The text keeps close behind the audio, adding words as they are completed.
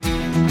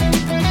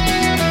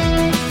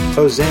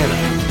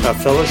Hosanna, a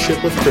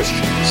fellowship with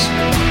Christians.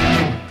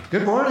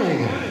 Good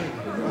morning.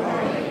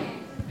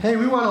 Hey,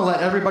 we want to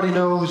let everybody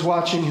know who's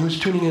watching, who's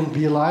tuning in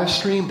via live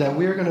stream, that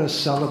we're going to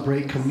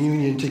celebrate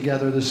communion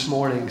together this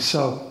morning.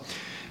 So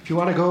if you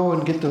want to go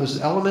and get those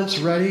elements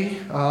ready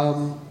a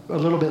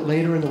little bit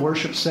later in the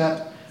worship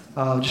set,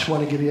 just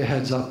want to give you a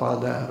heads up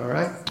on that, all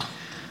right?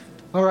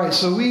 All right,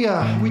 so we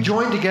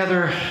joined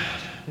together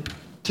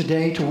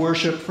today to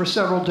worship for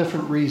several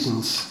different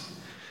reasons.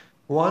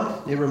 One,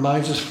 it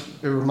reminds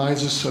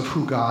us of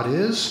who God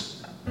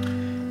is,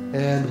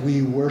 and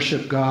we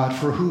worship God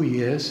for who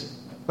He is.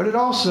 But it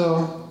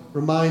also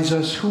reminds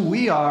us who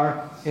we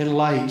are in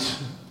light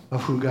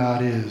of who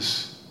God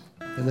is,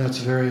 and that's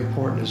very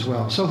important as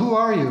well. So, who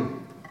are you?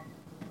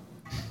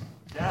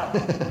 Jeff.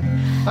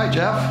 Hi,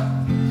 Jeff.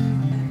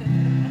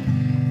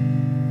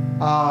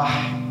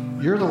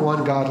 You're the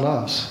one God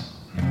loves.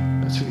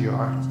 That's who you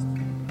are.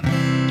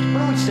 Why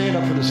don't we stand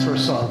up for this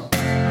first song?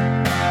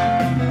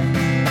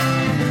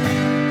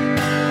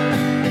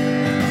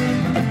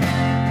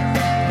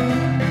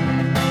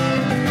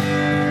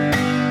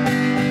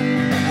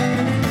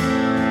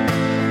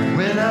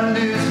 When I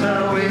lose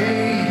my way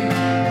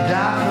and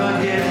I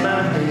forget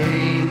my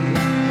name,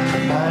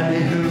 remind me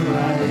who I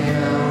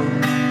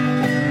am.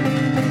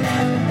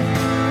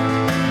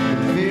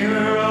 The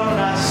mirror all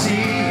I see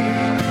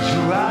is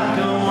who I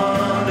don't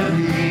want to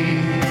be.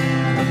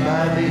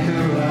 Remind me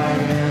who I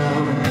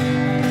am.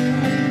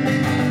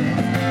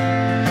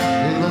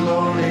 In the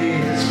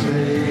loneliest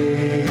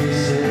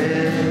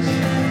places,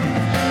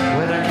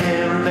 when I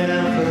can't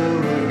remember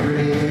what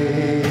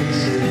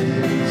grace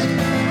is.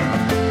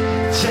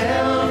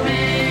 Tell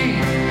me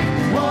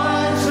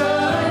once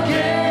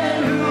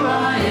again who I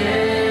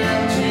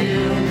am to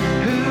you,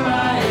 who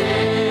I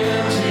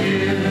am to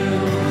you.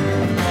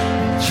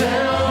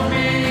 Tell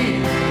me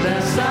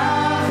lest I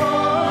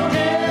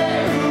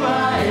forget who I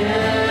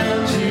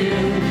am to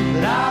you,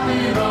 that I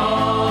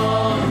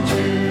belong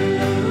to you,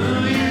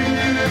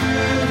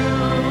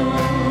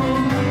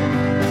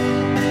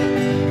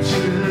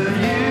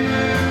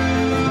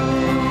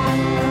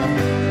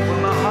 When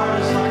my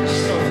heart is like a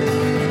stone.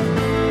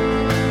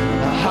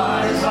 My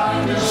heart is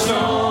like a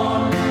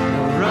stone,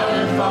 I'm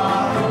running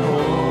far from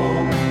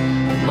home.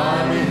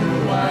 Remind me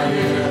who I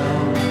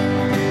am.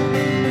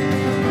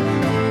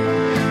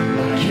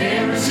 I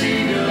can't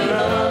receive your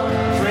love,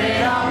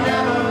 afraid I'll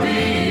never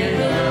be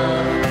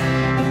enough.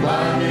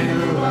 Remind me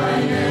who I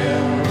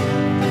am.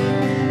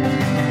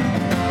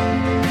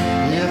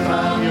 If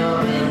I'm your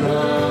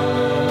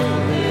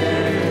beloved,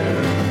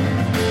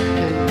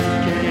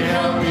 can you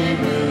help me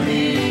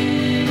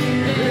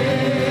believe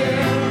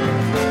it?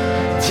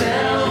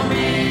 Tell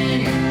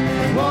me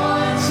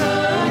once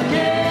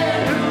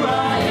again who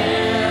I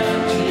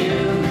am to you,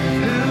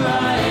 who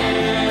I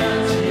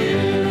am to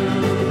you.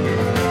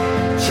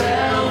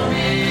 Tell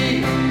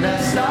me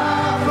lest I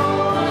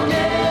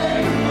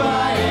forget who I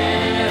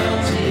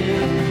am to you,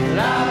 that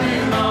I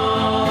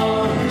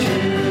belong to you,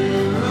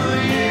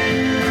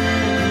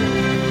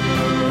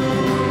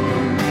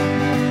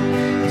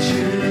 to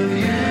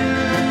you.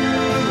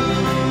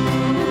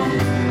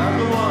 I'm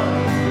the one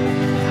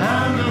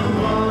you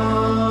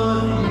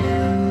love.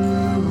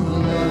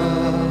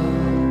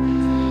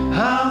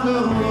 I'm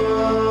the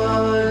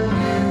one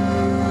you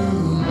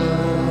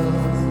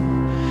love.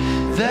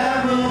 That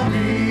will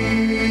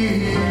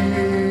be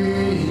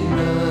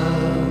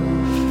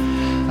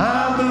enough.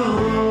 I'm the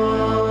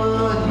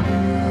one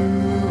you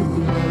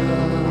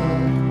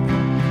love.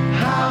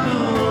 I'm the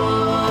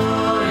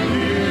one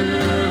you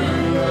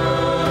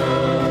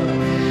love.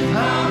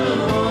 I'm the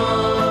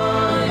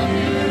one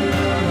you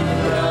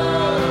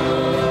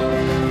love.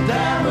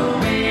 That will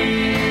be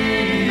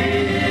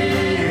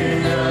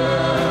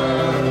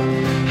enough.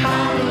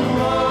 I'm the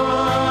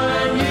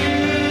one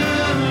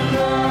you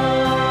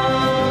love.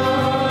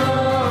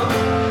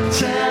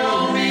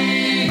 Tell me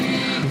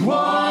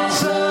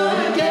once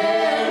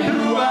again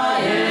who I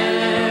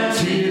am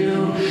to you,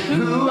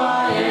 who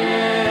I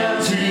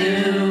am to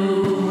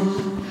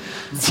you.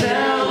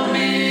 Tell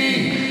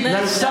me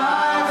lest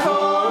I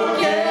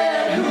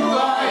forget who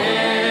I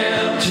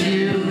am to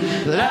you,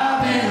 that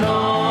I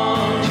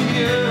belong to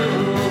you.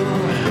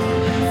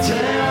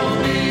 Tell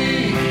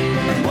me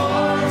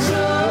once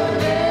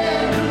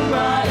again who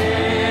I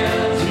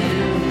am to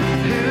you,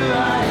 who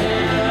I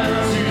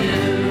am to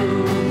you.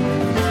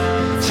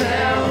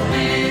 Tell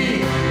me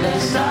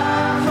lest I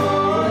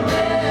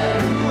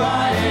forget who I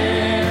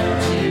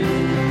am to you,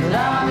 that I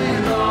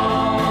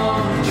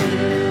belong to you.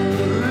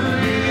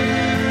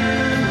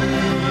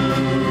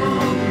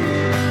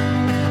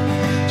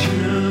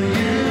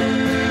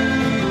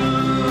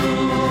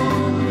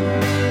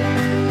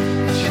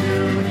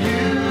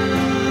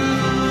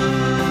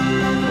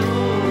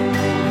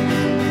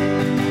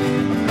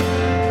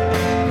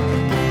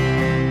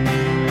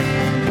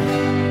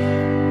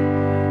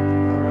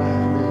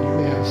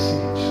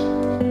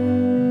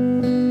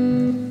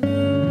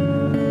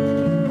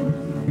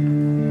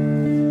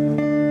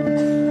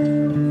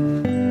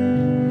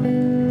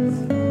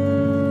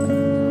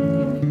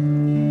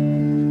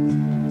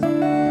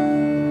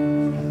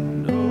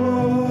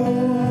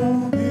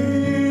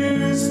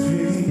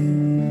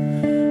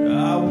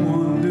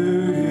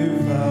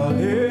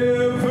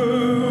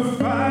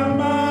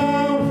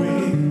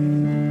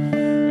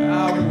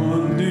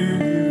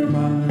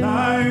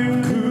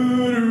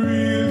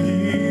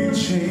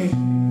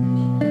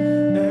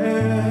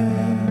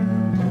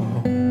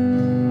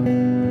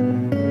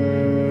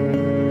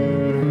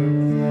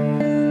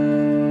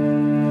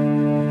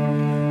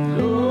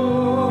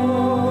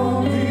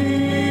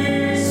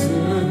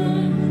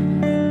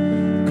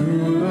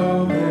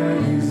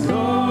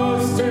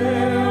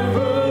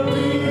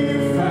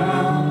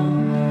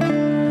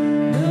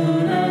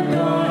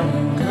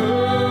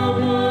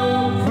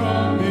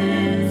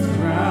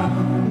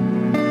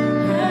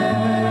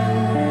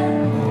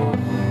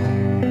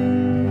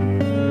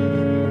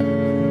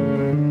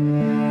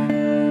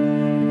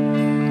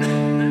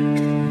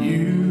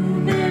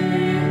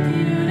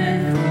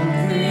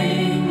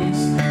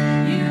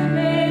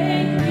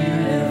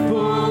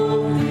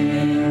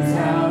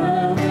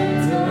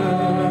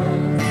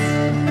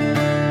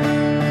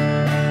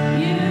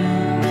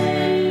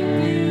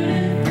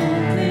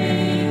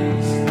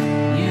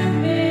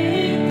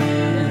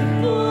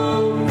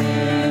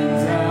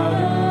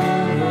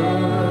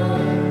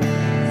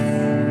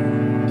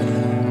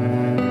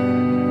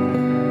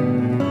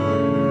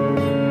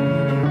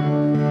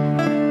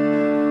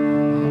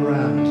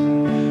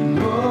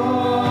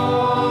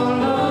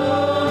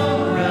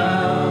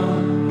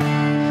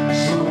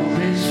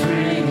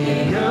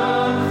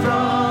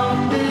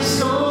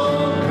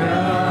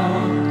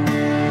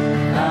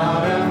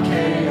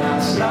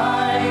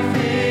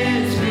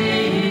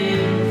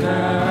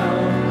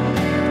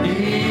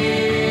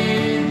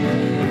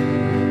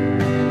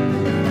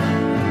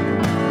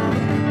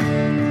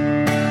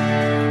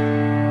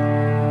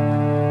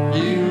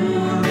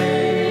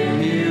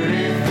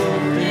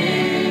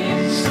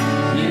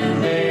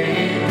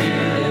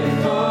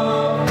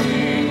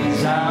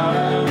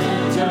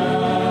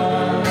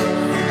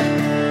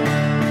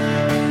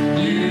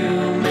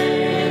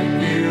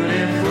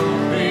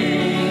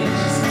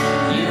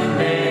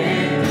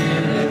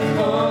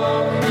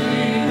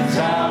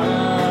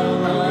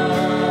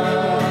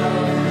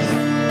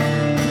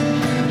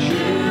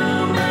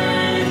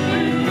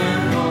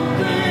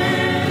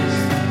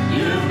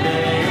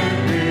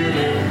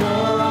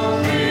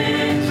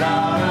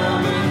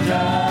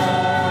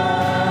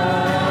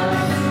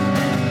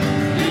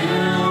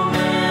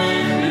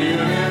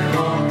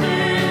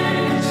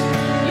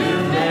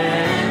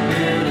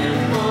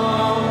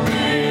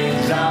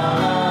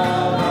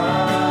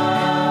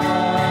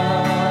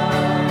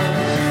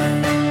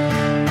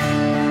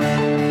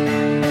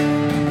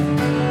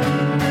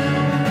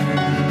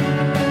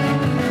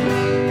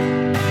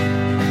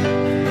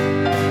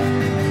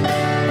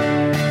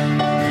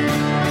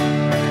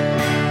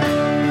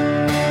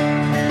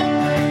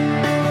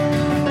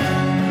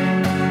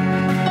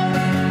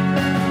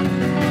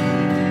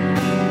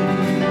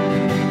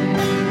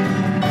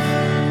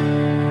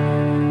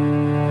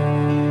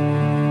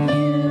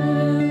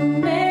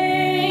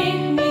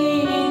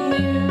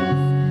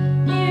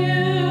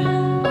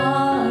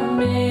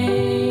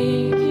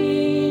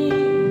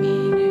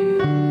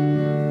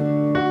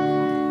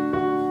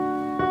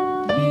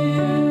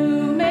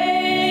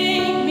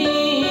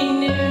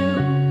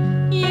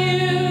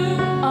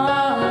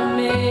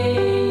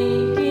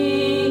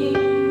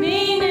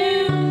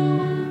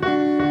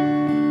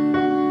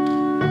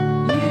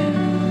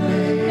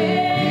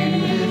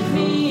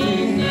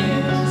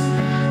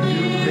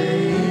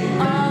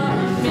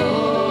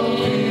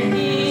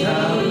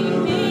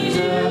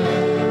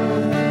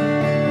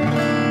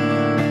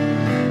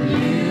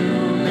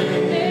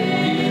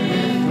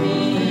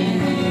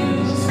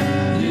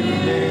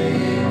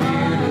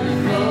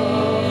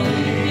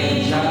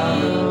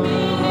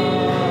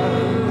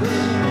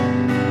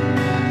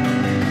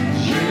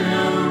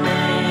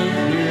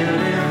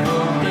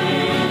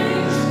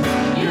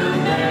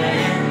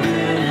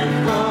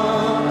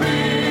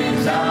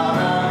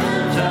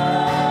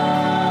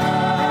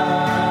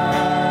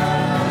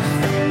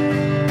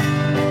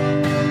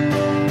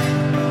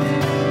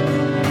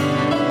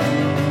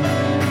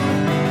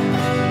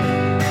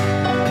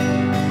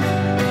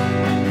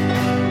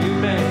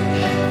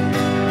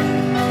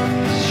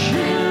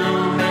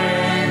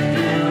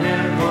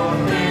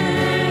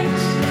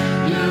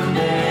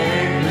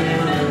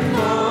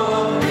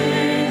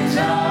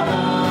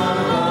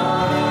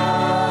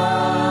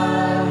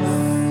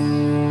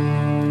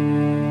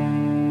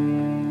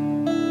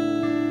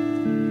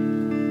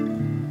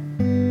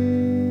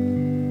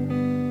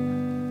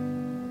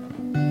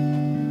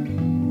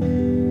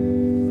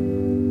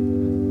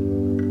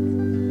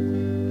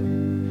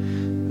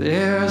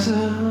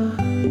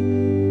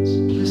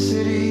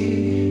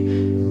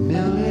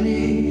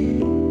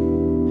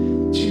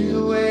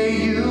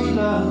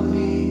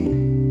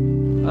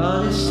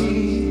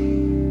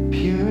 honesty,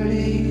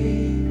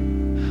 purity.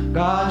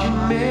 God, you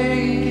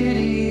make it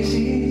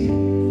easy.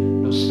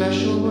 No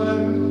special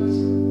words,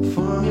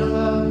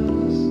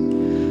 formulas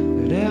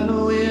that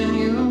ever win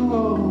you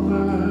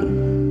over.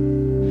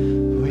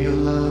 For your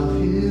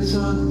love is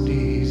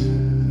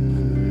undeserved.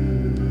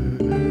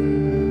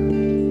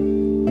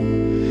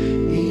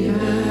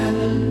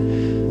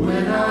 Even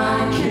when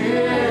I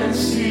can't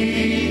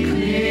see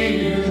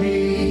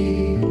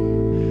clearly,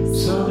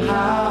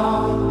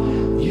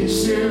 somehow you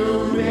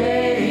still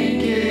make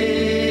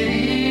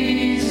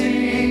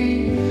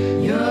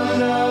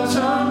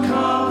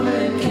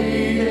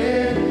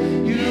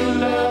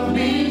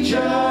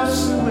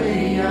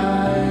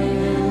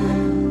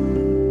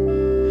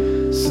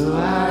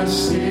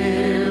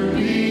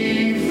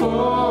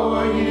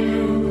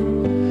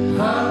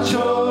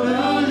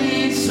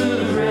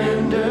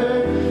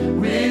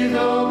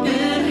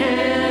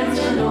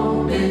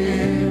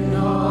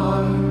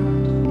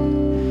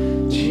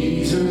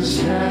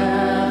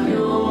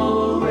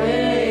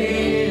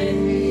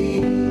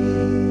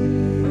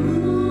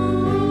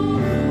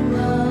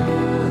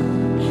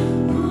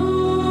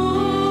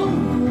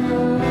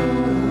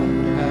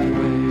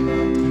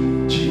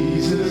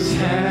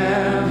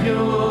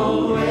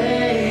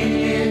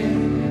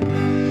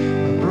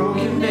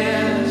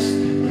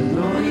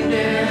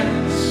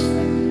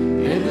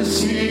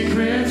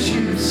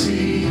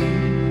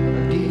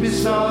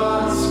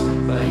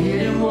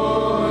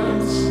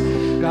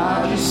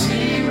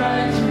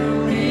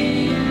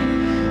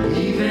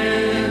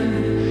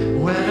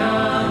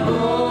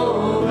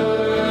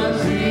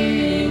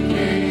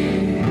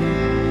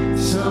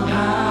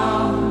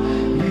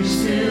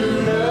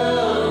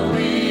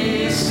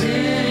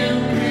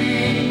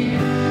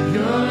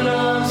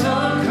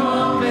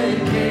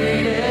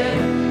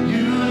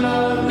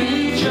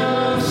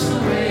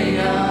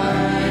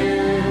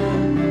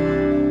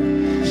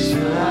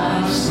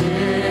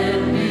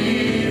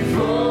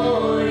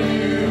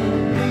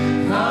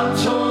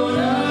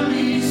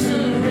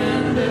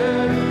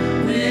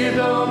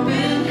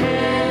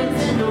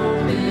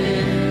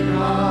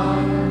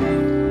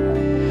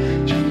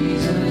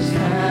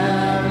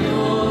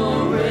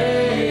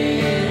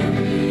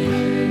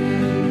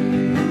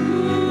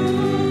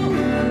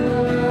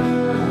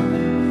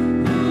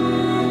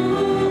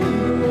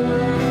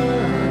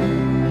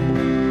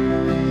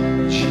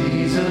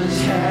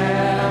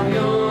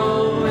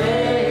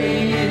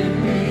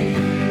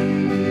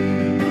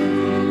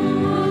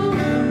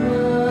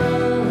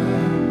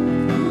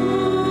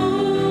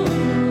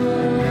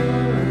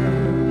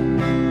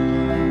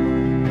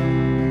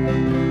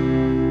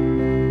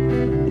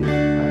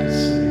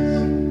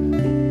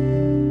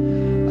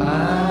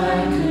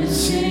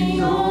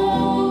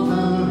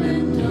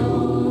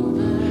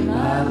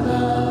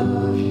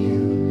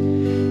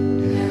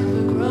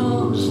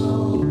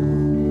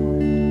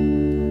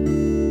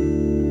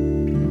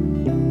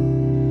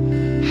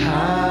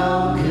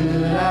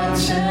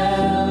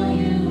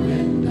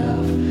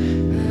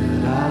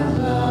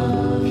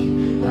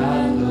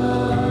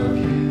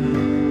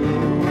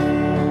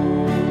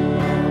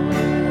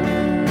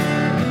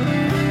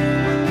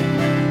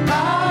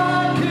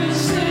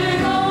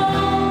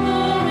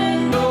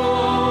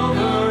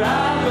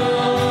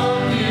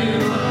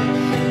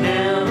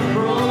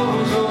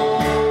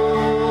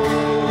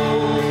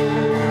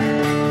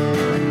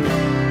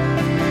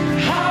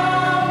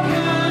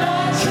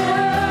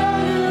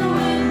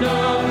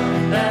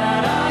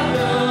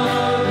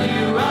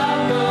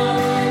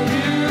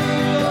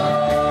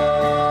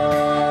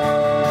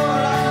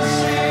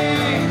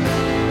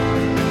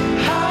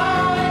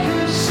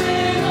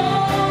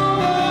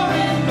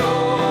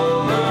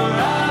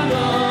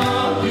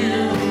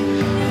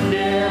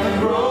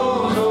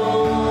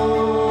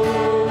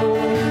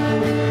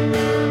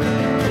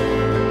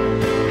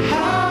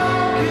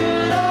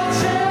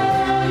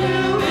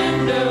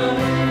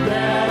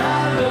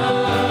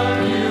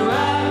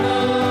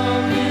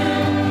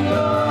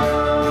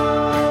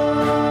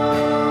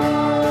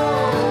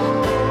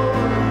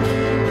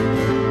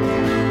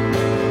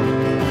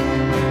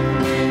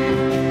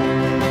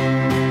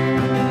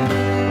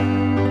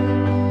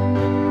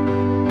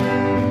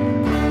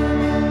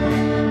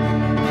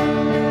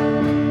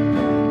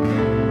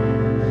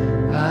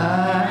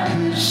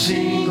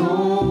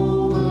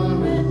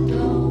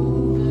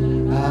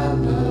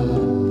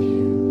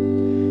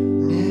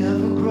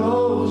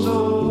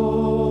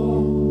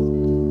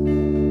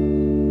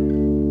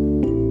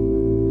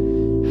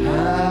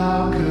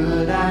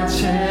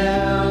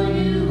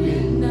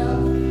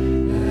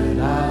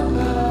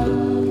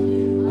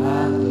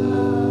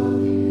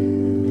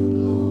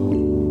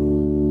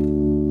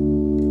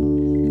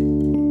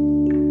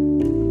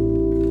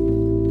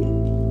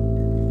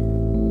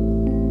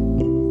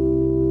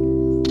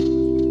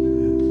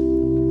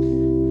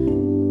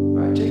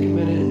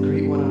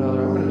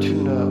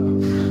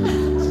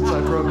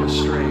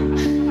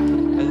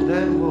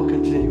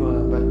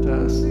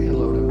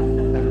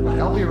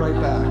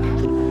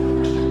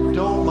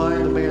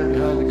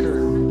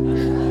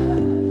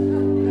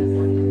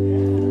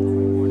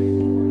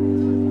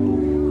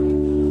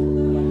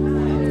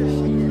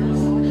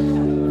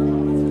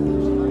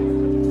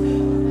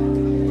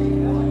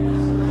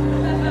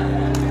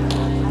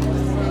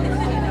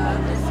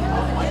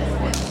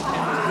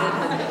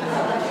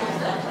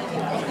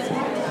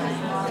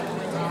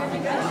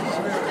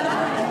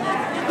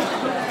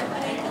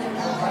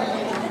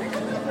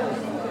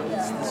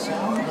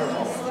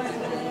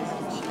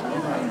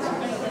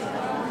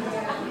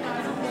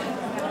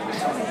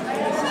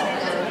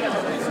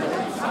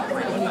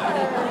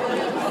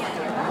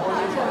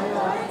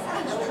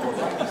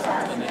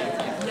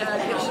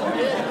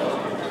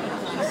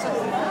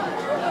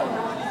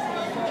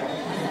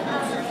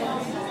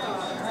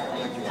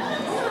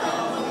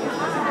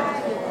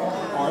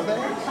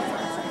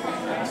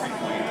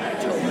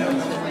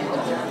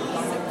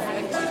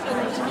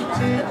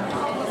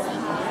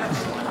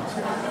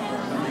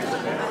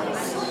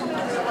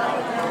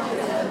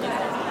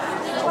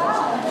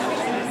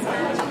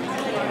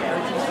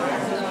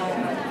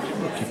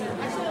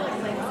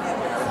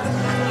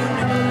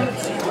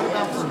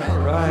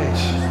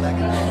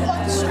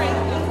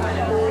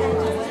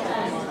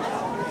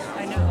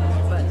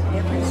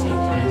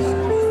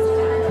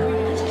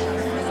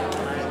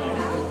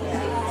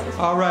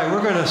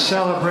We're going to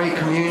celebrate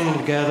communion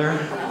together.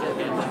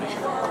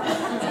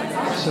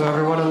 So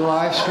everyone in the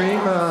live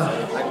stream,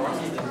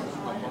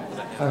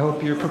 I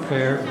hope you're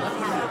prepared.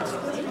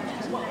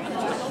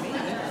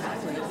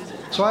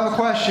 So I have a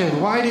question.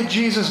 Why did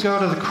Jesus go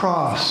to the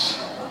cross?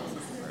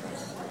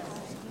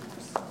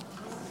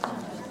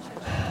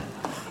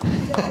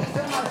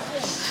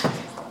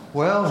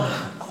 Well,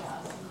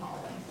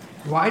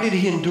 why did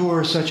he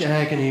endure such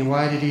agony?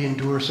 Why did he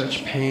endure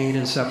such pain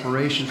and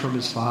separation from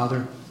his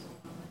Father?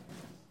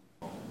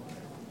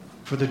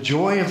 For the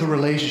joy of the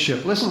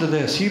relationship. Listen to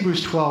this,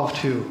 Hebrews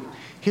 12:2.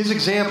 His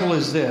example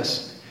is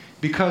this: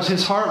 because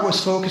his heart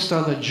was focused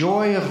on the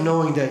joy of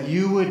knowing that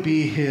you would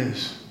be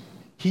his,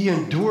 he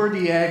endured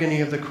the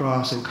agony of the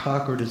cross and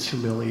conquered its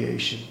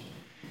humiliation,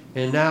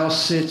 and now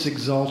sits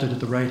exalted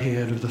at the right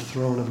hand of the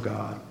throne of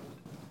God.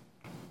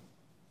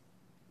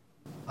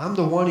 I'm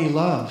the one he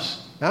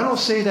loves. I don't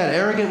say that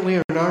arrogantly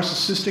or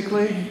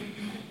narcissistically,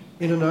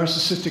 in a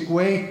narcissistic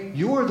way.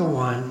 You're the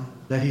one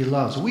that he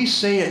loves. We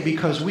say it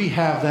because we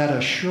have that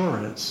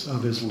assurance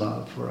of his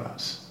love for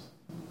us.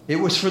 It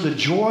was for the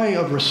joy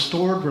of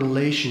restored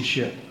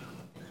relationship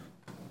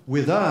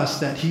with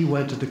us that he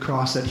went to the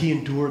cross, that he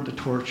endured the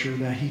torture,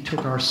 that he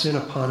took our sin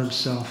upon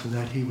himself, and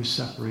that he was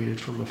separated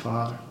from the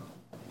Father.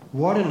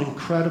 What an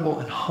incredible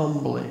and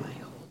humbling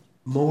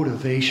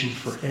motivation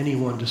for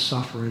anyone to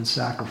suffer and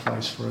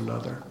sacrifice for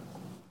another,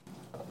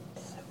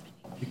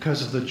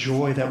 because of the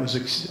joy that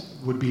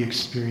would be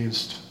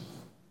experienced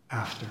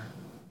after.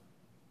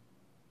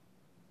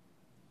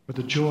 But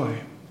the joy,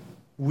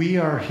 we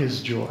are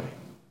his joy.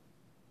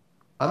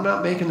 I'm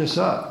not making this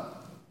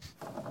up.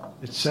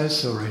 It says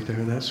so right there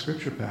in that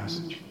scripture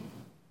passage.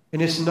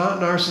 And it's not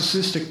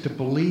narcissistic to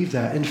believe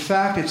that. In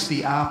fact, it's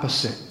the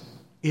opposite.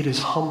 It is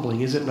humbling,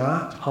 is it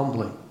not?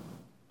 Humbling.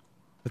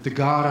 That the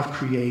God of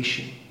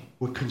creation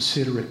would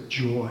consider it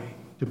joy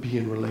to be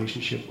in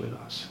relationship with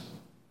us.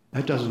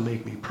 That doesn't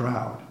make me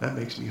proud. That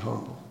makes me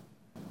humble.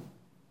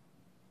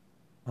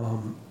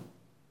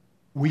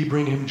 We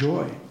bring him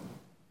joy.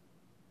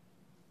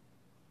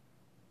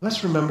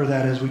 Let's remember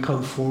that as we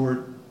come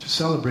forward to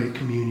celebrate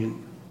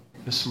communion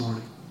this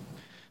morning.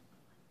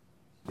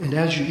 And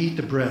as you eat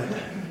the bread,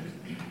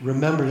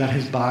 remember that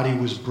his body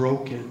was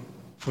broken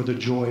for the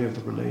joy of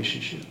the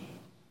relationship.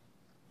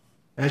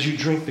 As you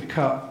drink the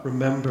cup,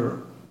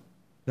 remember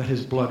that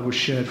his blood was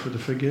shed for the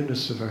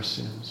forgiveness of our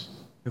sins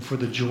and for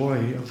the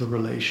joy of the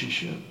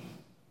relationship.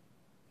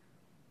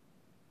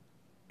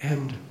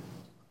 And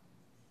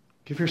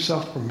give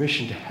yourself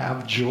permission to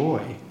have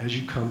joy as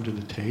you come to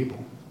the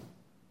table.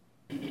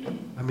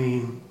 I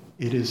mean,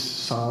 it is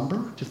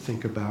somber to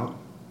think about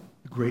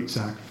the great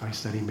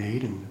sacrifice that he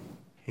made and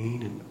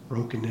pain and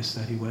brokenness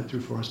that he went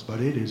through for us, but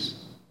it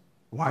is,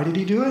 why did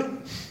he do it?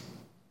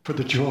 For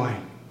the joy.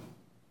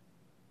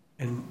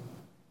 And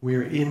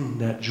we're in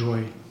that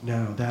joy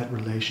now, that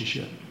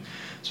relationship.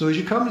 So as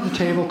you come to the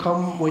table,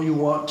 come when you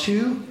want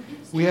to.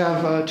 We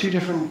have two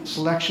different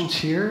selections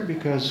here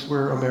because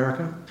we're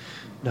America.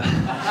 No.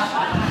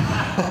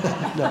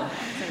 No.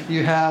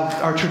 You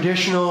have our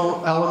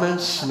traditional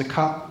elements and the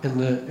cup and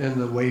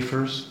the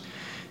wafers.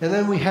 And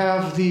then we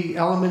have the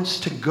elements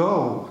to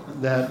go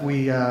that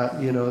we,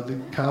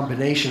 the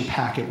combination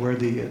packet where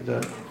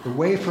the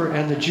wafer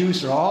and the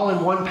juice are all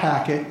in one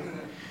packet.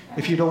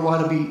 If you don't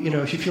want to be,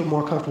 if you feel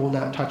more comfortable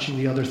not touching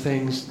the other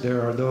things,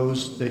 there are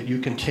those that you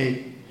can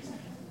take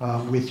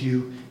with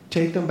you.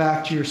 Take them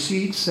back to your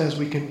seats as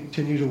we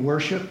continue to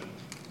worship.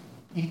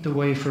 Eat the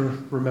wafer,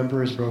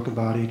 remember his broken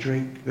body.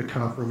 Drink the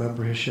cup,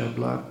 remember his shed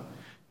blood.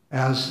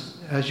 As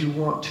you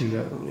want to,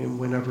 and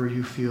whenever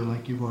you feel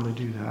like you want to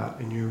do that.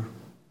 And you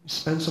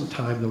spend some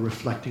time, though,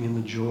 reflecting in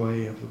the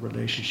joy of the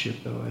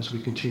relationship, though, as we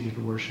continue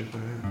to worship.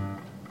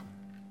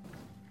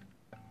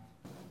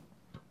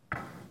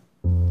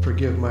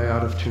 Forgive my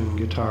out-of-tune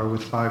guitar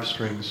with 5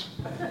 strings.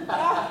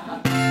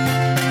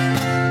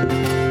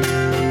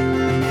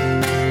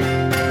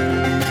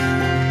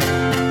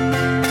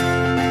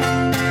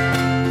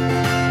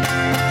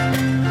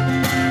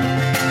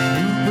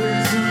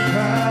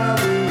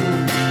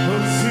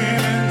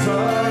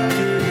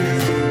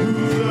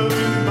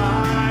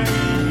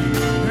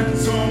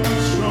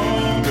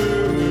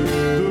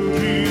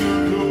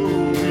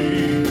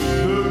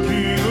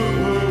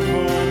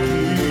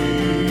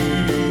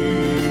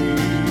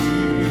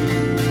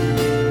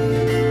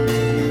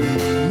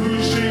 Who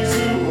shakes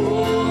the world?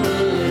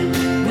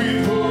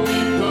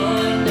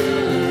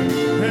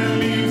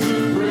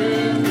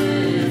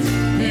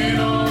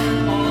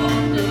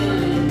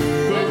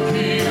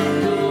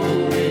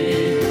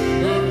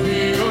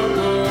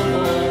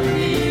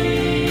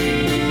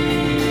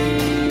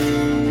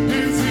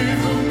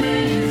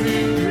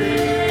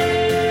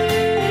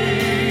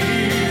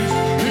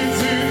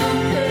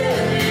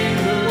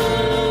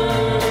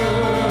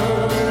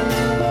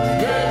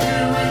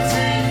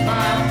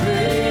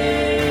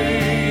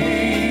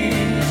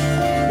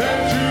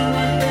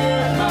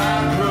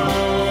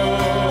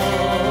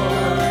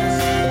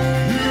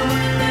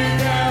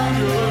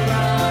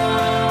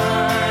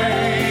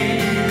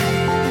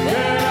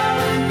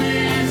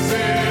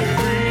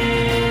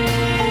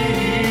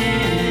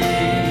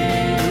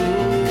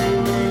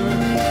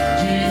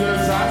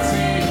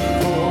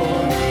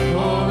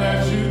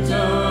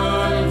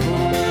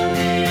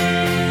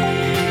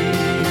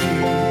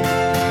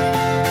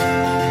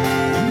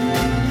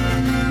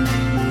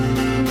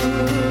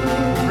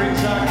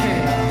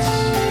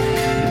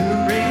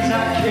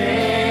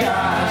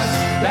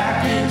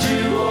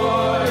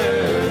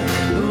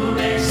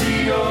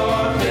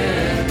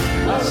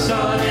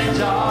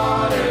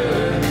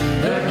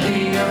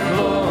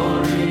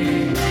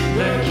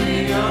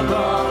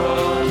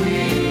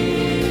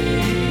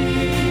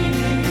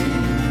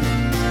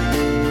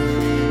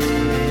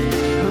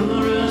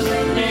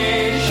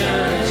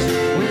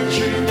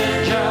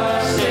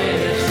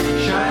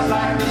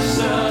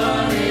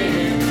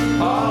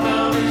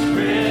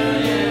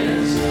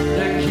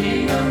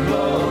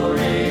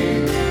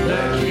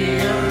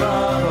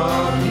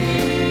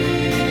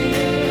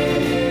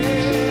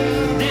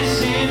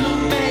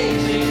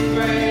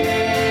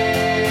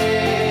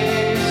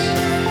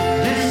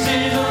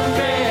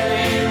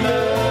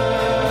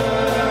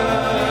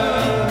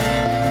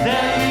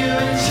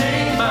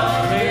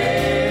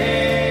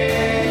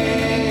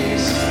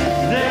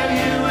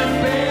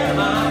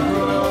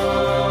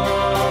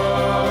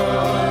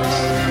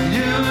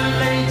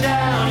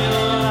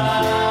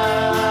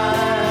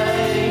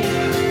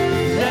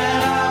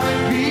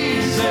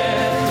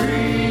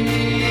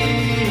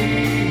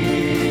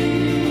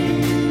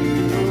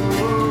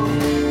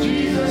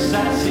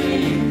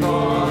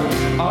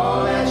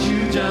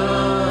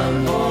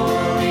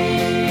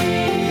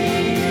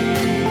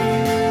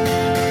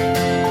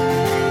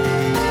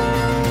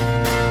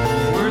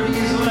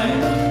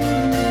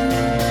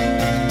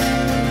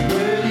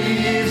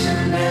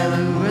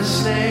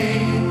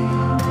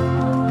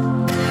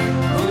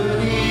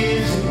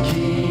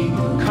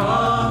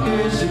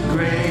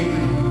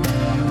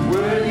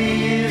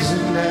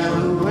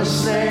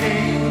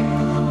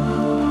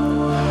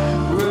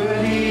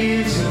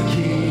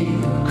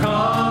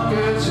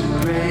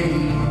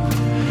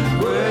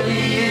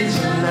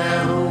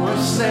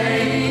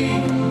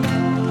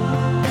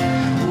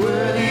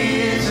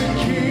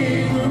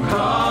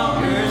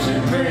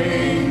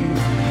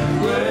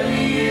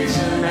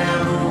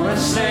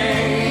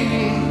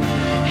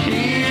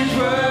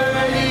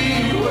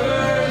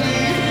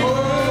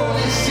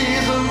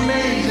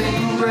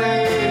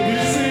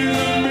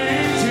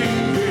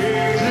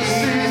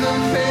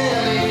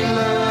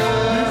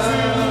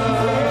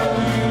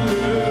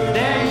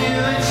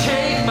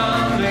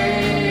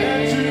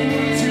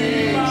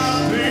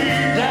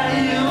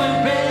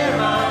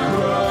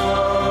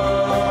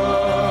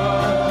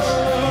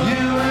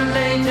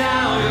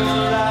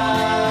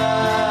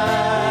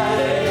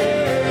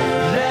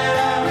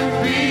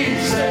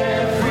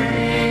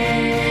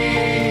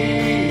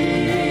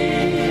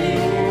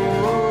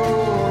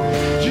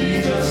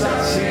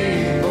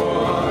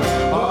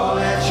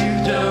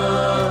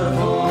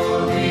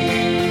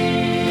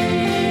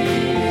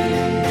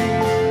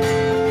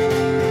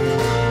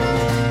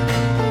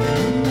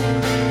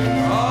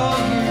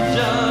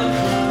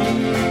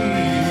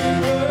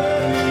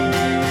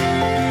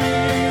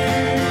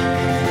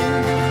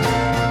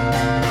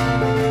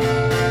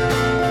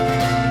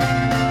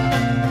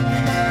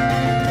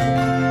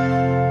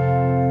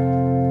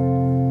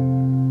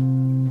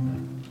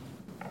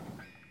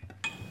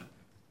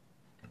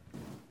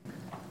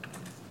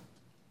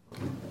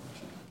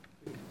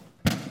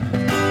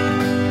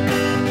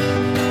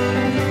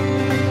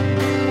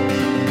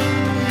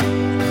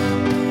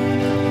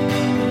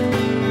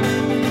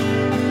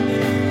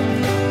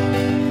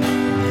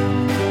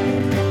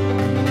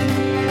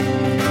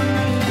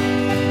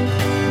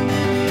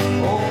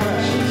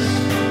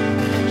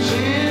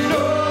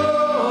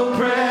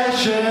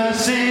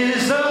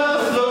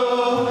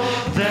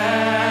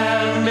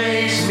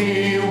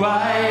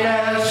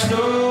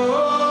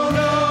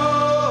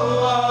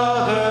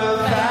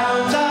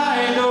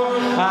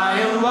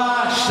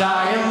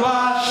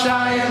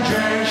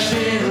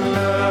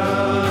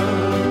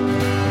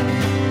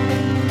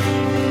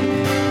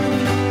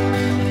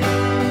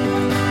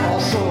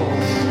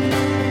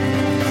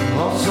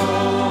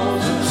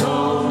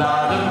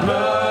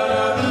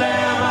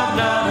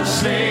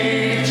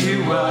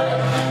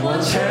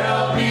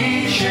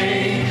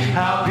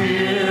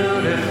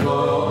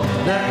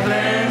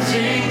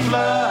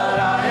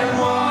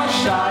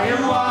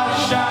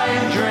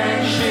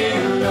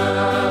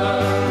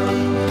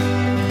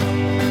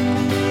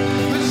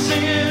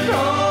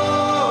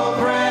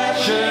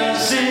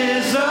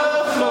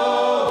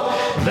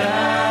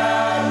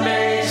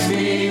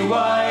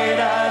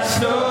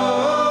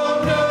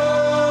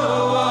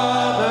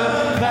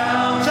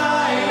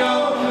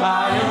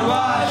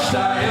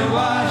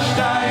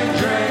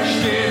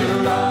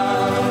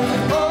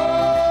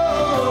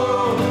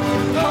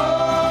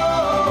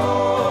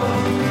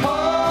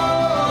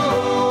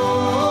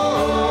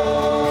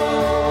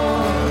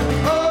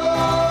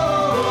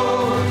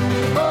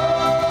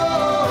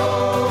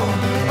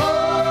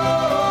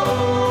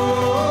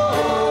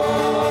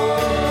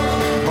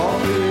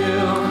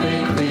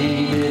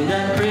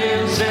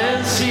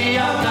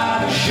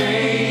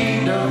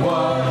 chained of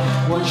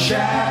what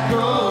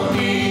shackled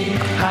me.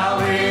 How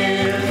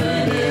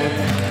infinite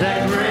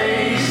that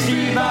grace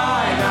divine.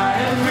 I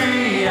am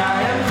free,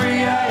 I am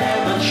free, I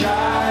am a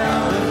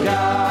child of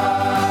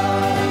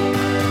God.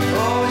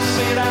 Oh,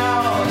 sing it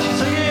out, she's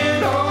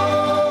singing,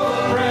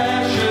 oh,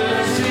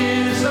 precious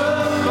is the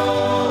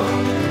flow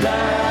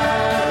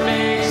that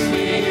makes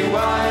me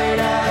white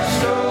as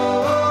snow.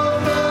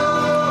 No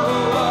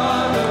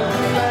other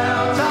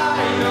fount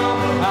I know.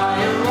 I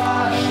am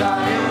washed, I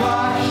am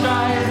washed, I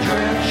am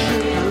drenched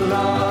in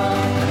love.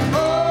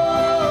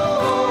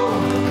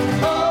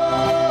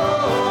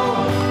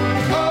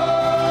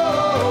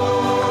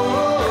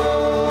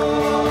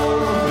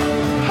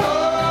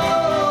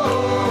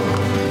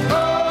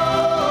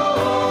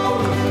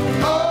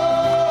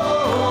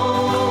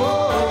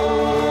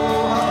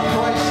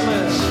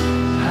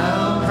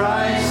 How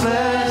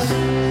priceless,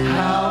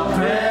 how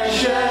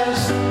precious,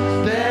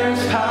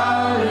 there's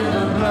power in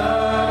the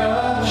blood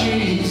of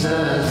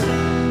Jesus.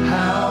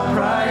 How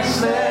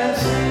priceless,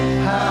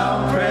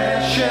 how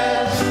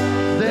precious,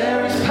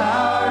 there is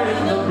power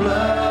in the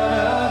blood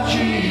of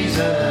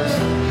Jesus.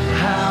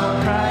 How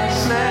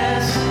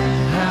priceless,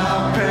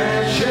 how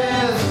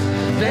precious,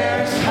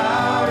 there's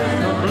power in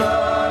the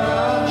blood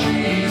of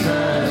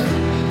Jesus.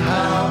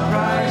 How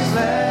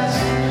priceless,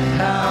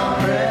 how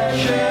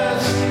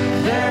precious,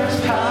 there's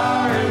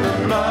power in the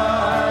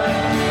blood.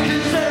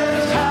 'Cause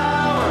there's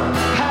power,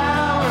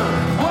 power,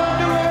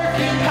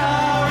 wonder-working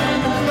power in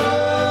the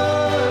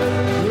blood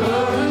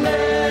of the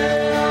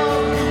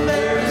Lamb.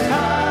 There's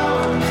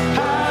power,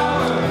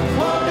 power,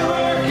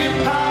 wonder-working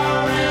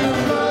power in the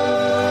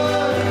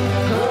blood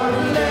of the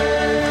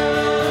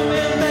Lamb.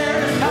 And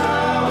there's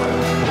power,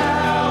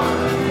 power,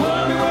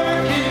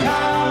 wonder-working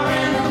power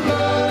in the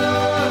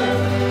blood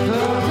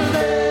of the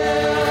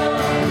Lamb.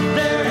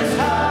 There is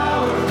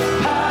power,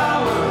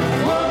 power,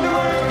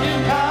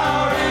 wonder-working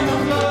power in the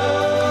blood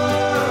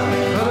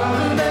of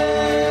the Lamb.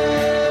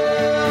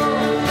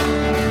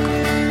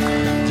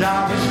 I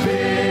was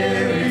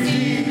buried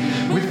deep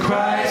with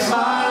Christ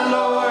my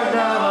Lord.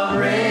 Now I'm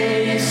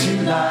raised to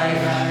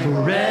life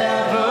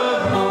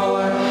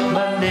forevermore.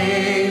 My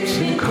name's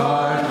been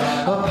carved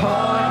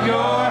upon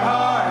your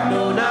heart.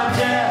 No, not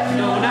death,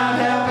 no, not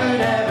hell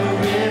could ever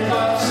rip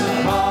us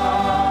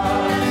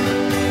apart.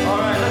 All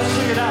right, let's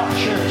sing it out,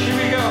 church. Here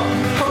we go.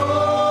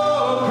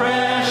 Oh,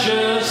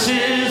 precious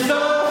is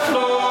the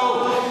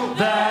flow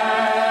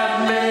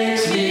that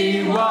makes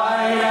me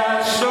white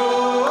as snow.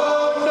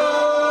 No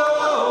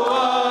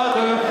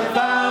other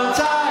fount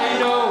I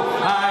know.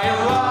 I am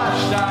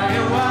washed, I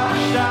am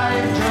washed, I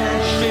am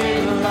drenched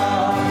in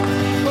love.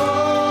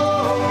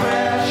 Oh,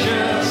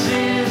 precious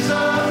is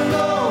the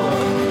flow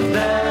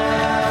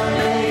that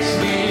makes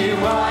me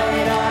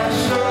white as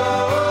snow.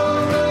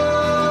 No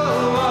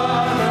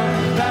other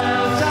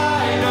fount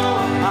I know.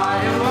 I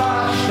am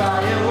washed, I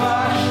am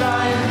washed,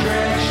 I am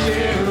drenched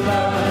in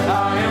love.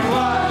 I am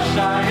washed, I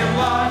am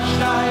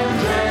washed, I am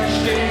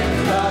drenched in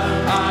love.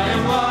 I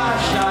am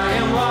washed, I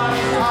am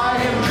washed, I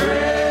am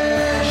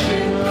drenched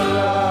in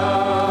love.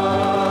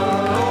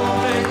 Oh,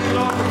 thank you,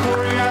 Lord, for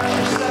pouring out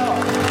yourself.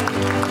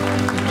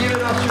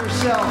 Giving us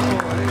yourself,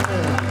 Lord.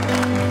 Amen.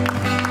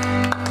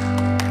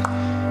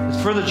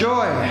 It's for the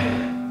joy.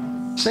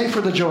 Say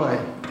for the joy.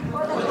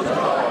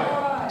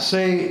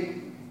 Say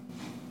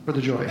for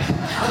the joy.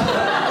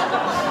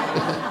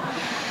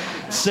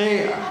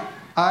 Say,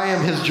 I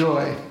am his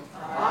joy.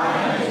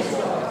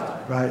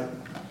 Right.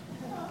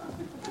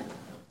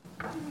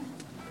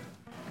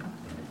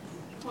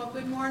 Well,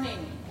 good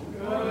morning.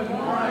 Good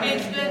morning.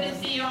 It's good to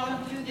see all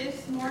of you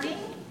this morning,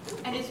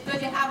 and it's good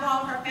to have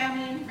all of our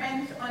family and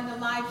friends on the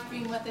live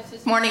stream with us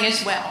this morning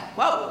as well.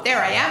 Whoa,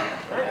 there I am.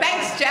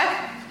 Thanks,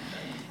 Jeff.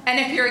 And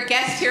if you're a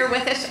guest here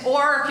with us,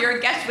 or if you're a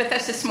guest with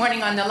us this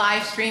morning on the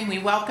live stream, we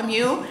welcome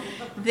you.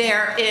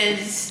 There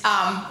is,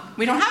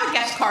 we don't have a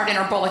guest card in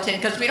our bulletin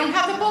because we don't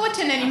have the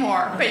bulletin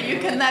anymore, but you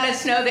can let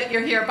us know that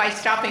you're here by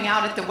stopping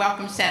out at the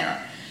Welcome Center.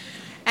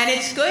 And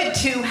it's good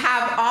to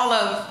have all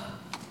of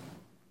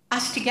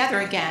us together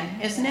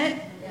again, isn't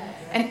it?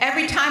 And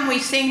every time we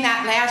sing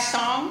that last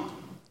song,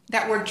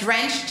 that we're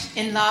drenched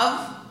in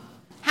love,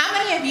 how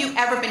many of you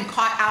ever been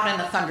caught out in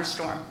a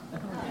thunderstorm?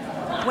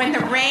 When the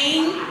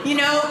rain,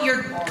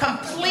 you're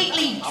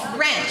completely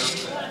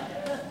drenched.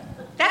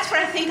 That's what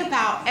I think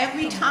about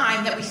every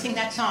time that we sing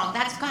that song.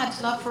 That's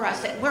God's love for us,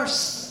 that we're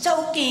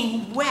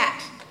soaking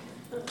wet.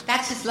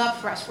 That's his love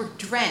for us. We're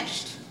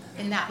drenched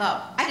in that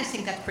love. I just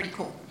think that's pretty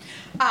cool.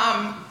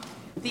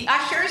 The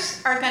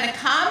ushers are going to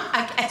come.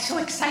 It's so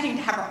exciting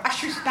to have our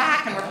ushers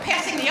back, and we're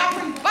passing the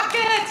offering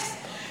buckets.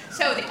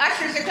 So the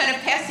ushers are going to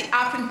pass the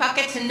offering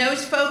buckets, and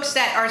those folks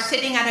that are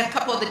sitting at a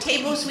couple of the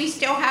tables we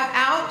still have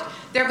out,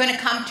 they're going to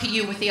come to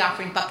you with the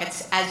offering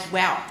buckets as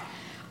well.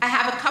 I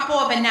have a couple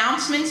of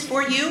announcements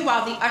for you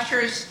while the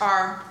ushers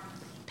are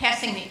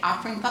passing the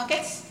offering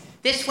buckets.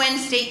 This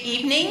Wednesday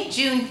evening,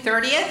 June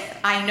 30th,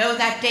 I know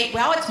that date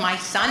well. It's my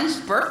son's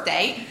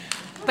birthday.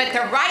 But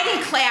the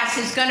writing class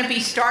is going to be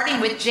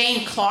starting with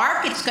Jane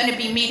Clark. It's going to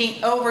be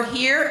meeting over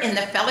here in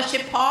the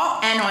fellowship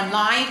hall and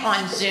online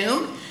on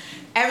Zoom.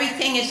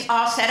 Everything is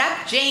all set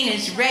up. Jane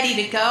is ready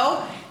to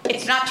go.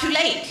 It's not too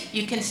late.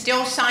 You can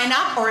still sign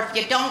up, or if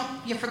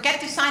you forget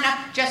to sign up,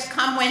 just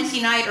come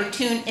Wednesday night or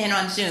tune in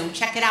on Zoom.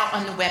 Check it out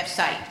on the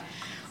website.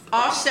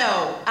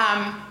 Also,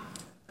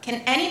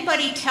 can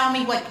anybody tell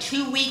me what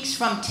 2 weeks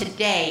from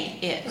today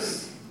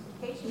is?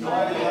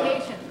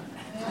 Vacation.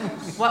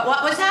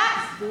 What was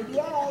that?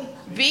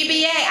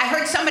 VBA. I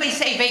heard somebody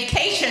say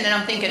vacation, and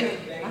I'm thinking,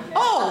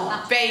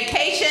 oh,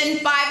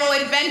 Vacation Bible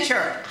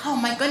Adventure. Oh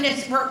my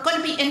goodness, we're going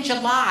to be in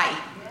July.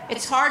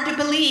 It's hard to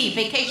believe.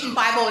 Vacation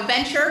Bible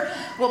Adventure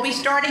will be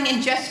starting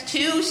in just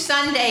 2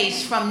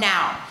 Sundays from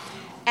now.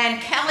 And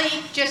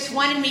Kelly just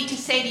wanted me to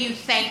say to you,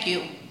 thank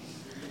you.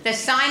 The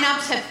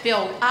sign-ups have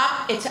filled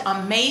up. It's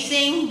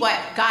amazing what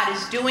God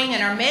is doing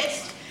in our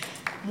midst.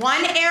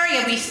 One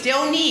area we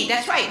still need,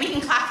 that's right, we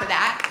can clap for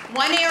that.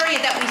 One area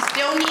that we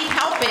still need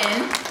help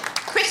in,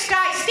 Chris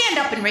Dye, stand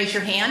up and raise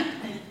your hand.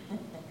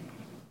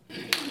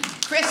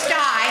 Chris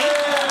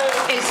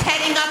Dye is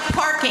heading up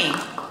parking.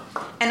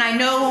 And I've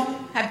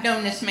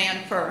known this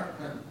man for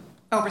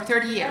over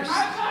 30 years.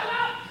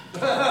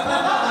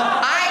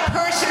 I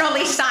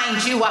personally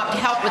signed you up to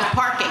help with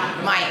parking,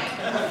 Mike.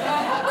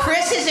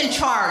 Chris is in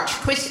charge.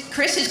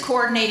 Chris is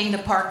coordinating the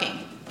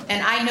parking.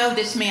 And I know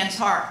this man's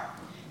heart.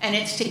 And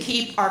it's to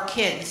keep our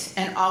kids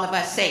and all of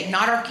us safe.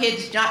 Not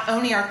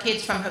only our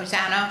kids from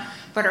Hosanna,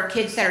 but our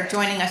kids that are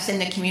joining us in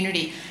the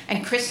community.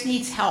 And Chris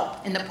needs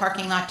help in the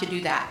parking lot to do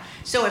that.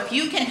 So if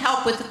you can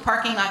help with the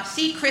parking lot,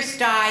 see Chris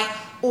Dye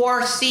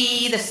or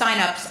see the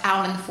sign-ups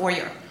out in the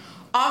foyer.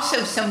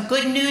 Also, some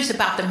good news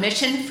about the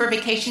mission for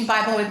Vacation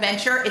Bible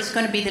Adventure. It's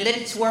going to be the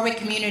Lidditz Warwick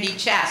Community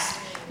Chest.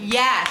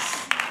 Yes.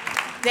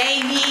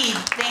 They need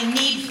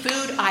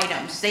food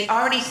items. They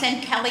already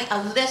sent Kelly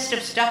a list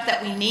of stuff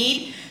that we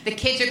need. The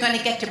kids are going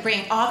to get to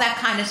bring all that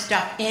kind of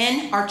stuff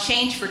in. Our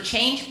Change for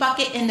Change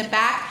bucket in the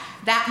back,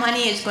 that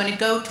money is going to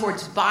go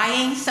towards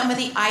buying some of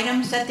the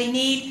items that they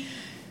need.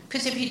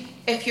 Because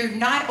if you're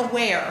not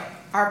aware,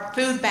 our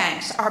food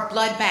banks, our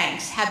blood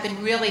banks have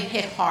been really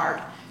hit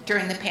hard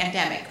during the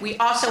pandemic. We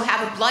also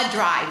have a blood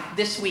drive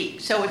this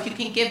week. So if you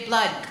can give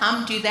blood,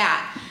 come do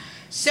that.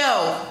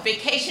 So,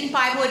 Vacation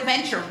Bible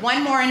Adventure.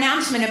 One more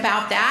announcement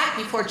about that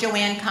before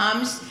Joanne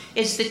comes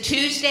is the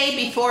Tuesday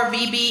before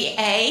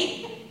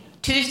VBA,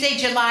 Tuesday,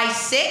 July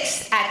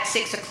 6th at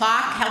 6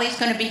 o'clock. Kelly's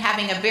going to be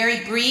having a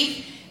very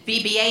brief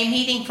VBA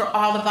meeting for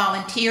all the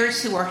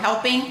volunteers who are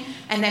helping.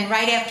 And then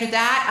right after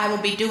that, I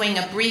will be doing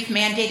a brief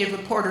mandated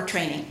reporter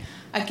training.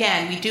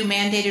 Again, we do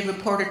mandated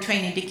reporter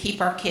training to keep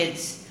our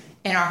kids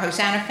in our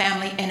Hosanna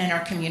family and in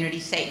our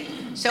community safe.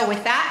 So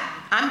with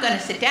that, I'm going to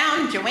sit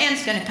down.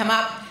 Joanne's going to come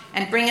up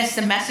and bring us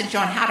the message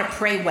on how to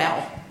pray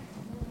well.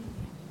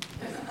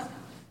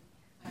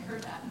 I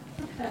heard that.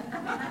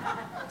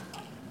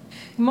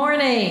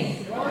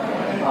 Morning.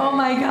 Oh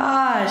my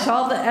gosh,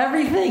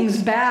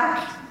 everything's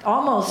back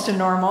almost to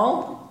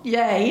normal.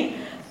 Yay.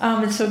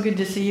 It's so good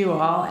to see you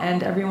all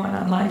and everyone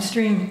on live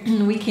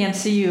stream. We can't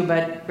see you,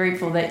 but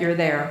grateful that you're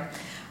there.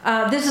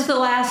 This is the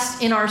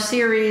last in our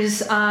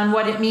series on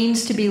what it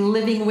means to be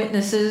living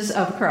witnesses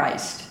of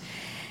Christ.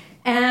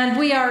 And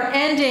we are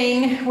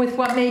ending with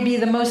what may be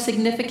the most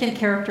significant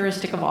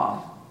characteristic of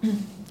all,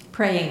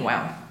 praying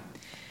well.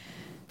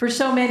 For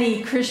so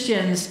many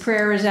Christians,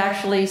 prayer is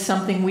actually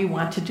something we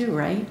want to do,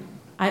 right?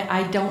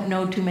 I don't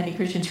know too many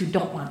Christians who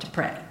don't want to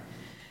pray.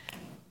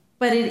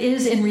 But it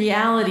is in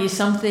reality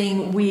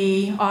something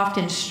we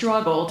often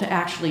struggle to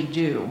actually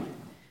do.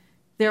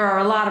 There are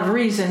a lot of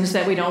reasons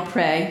that we don't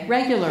pray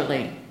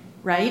regularly,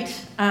 right?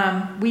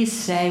 We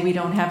say we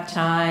don't have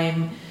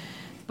time.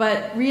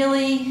 But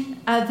really,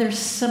 there's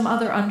some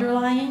other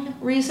underlying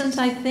reasons,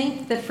 I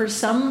think, that for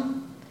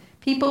some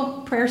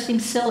people, prayer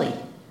seems silly.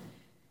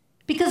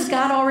 Because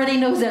God already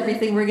knows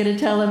everything we're going to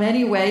tell him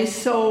anyway,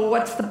 so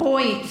what's the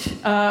point?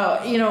 Why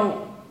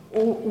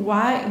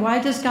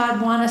does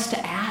God want us to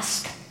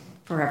ask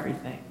for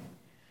everything?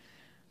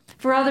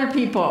 For other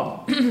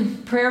people,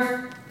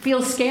 prayer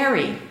feels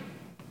scary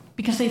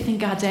because they think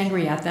God's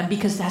angry at them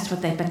because that's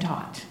what they've been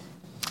taught.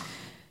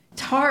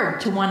 It's hard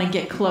to want to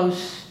get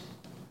close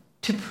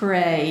to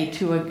pray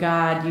to a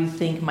God you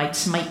think might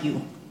smite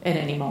you at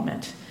any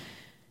moment.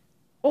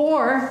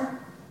 Or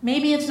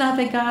maybe it's not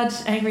that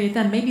God's angry at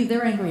them, maybe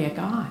they're angry at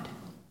God.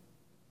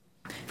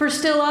 For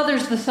still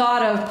others, the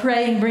thought of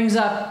praying brings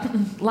up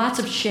lots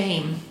of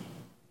shame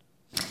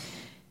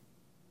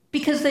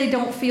because they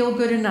don't feel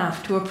good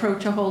enough to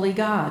approach a holy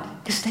God,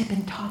 because they've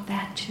been taught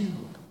that too.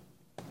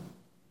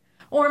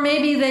 Or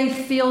maybe they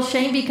feel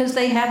shame because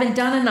they haven't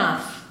done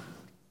enough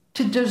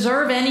to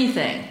deserve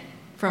anything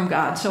from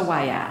God, so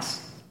why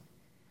ask?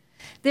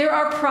 There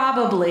are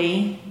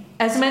probably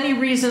as many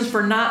reasons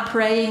for not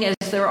praying as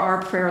there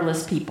are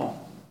prayerless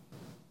people.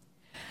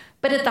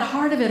 But at the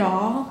heart of it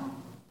all,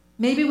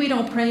 maybe we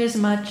don't pray as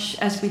much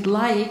as we'd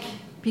like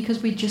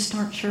because we just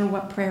aren't sure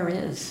what prayer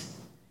is,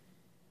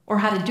 or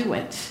how to do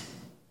it,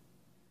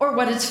 or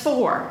what it's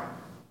for.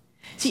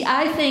 See,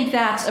 I think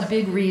that's a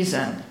big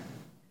reason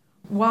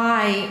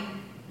why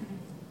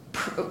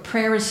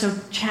prayer is so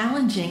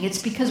challenging.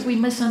 It's because we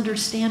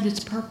misunderstand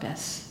its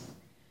purpose.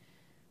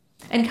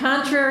 And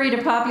contrary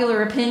to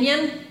popular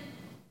opinion,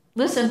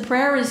 listen,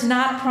 prayer is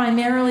not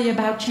primarily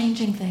about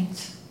changing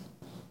things.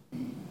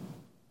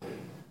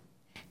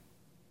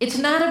 It's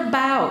not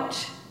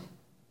about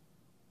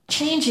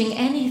changing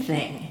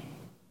anything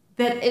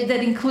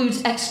that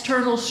includes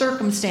external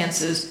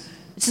circumstances.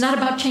 It's not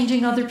about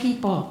changing other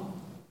people.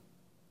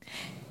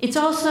 It's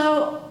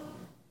also,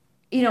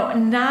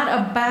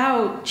 not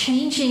about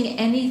changing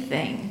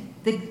anything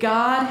that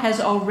God has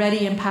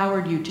already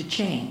empowered you to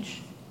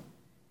change.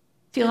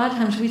 See, a lot of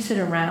times we sit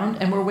around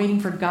and we're waiting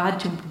for God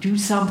to do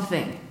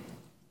something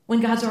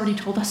when God's already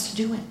told us to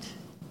do it.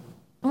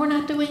 And we're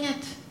not doing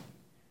it.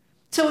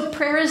 So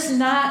prayer is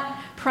not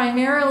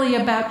primarily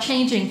about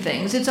changing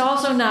things. It's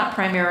also not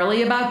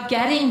primarily about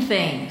getting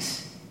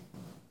things.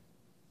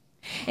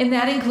 And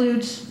that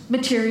includes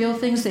material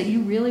things that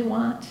you really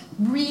want,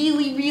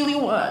 really, really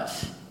want,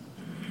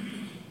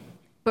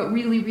 but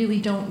really, really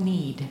don't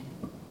need.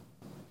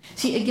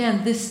 See,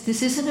 again, this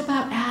isn't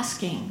about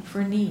asking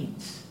for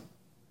needs.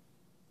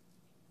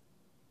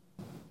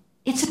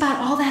 It's about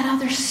all that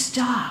other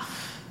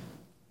stuff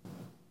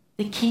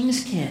the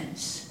king's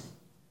kids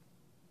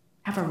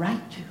have a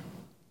right to.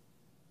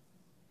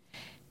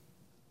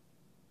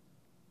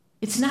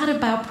 It's not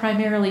about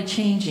primarily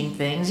changing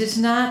things. It's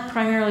not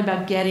primarily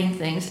about getting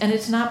things. And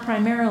it's not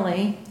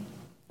primarily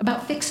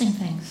about fixing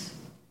things.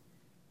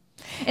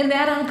 And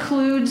that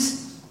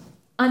includes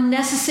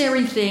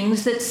unnecessary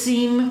things that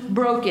seem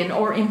broken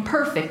or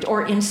imperfect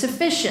or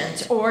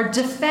insufficient or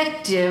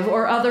defective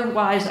or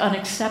otherwise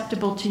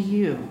unacceptable to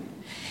you,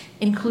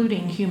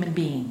 including human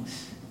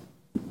beings.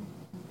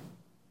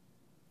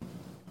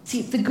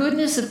 See, the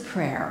goodness of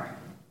prayer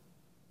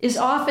is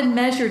often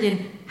measured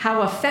in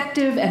how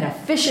effective and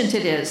efficient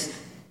it is.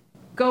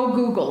 Go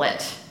Google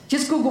it.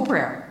 Just Google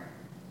prayer.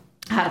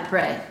 How to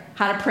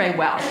pray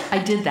well. I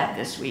did that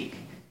this week.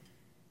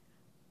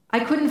 I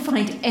couldn't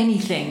find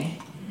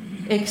anything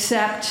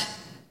except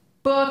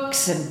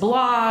books and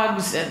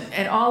blogs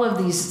and all of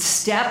these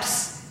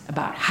steps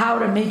about how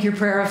to make your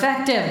prayer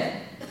effective,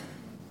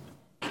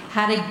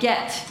 how to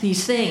get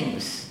these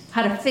things,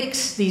 how to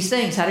fix these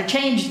things, how to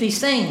change these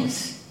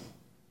things.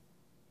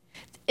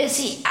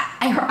 See,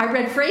 I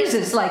read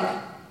phrases like,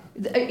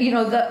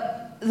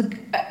 the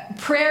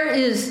prayer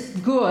is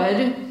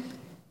good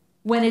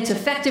when it's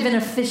effective and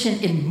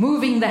efficient in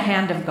moving the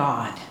hand of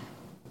God,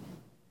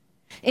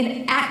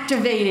 in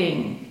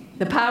activating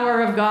the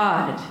power of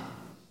God.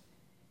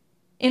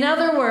 In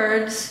other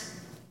words,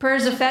 prayer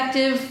is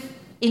effective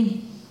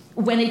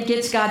when it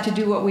gets God to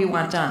do what we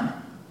want done.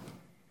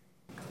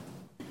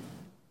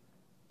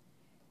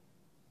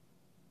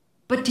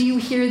 But do you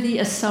hear the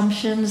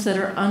assumptions that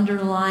are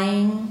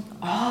underlying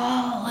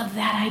all of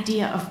that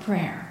idea of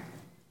prayer?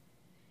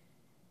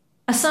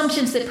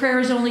 Assumptions that prayer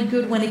is only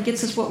good when it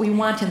gets us what we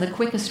want in the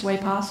quickest way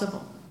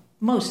possible,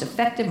 most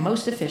effective,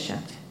 most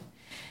efficient.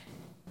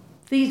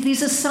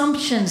 These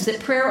assumptions that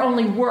prayer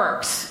only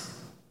works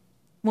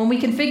when we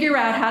can figure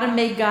out how to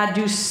make God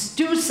do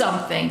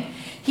something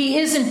he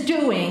isn't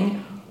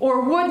doing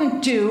or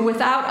wouldn't do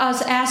without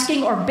us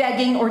asking or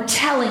begging or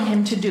telling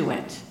him to do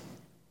it.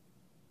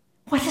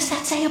 What does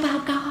that say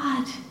about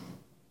God?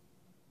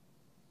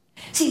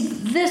 See,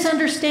 this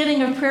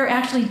understanding of prayer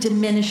actually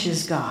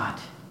diminishes God.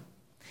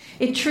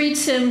 It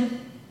treats him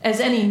as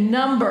any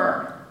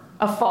number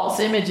of false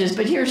images,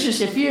 but here's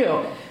just a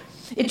few.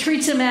 It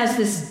treats him as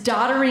this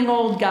doddering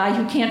old guy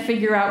who can't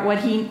figure out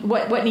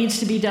what needs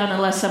to be done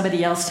unless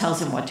somebody else tells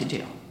him what to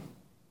do.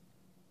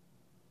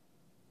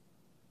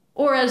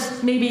 Or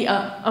as maybe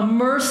a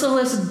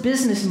merciless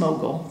business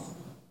mogul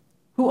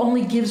who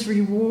only gives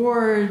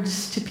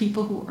rewards to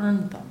people who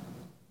earned them.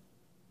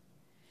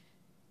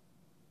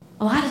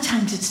 A lot of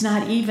times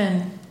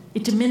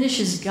it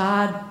diminishes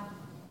God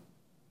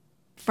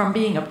from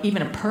being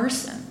even a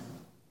person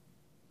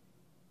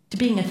to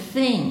being a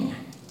thing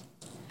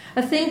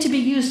to be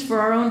used for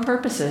our own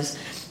purposes,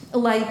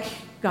 like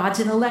God's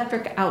an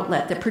electric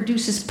outlet that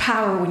produces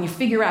power when you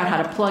figure out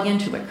how to plug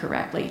into it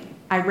correctly.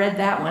 I read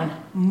that one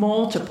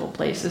multiple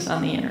places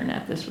on the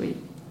internet this week.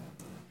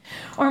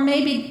 Or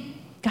maybe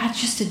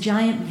God's just a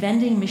giant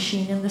vending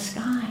machine in the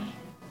sky.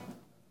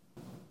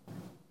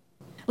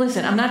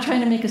 Listen, I'm not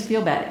trying to make us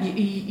feel bad.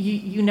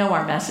 You know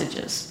our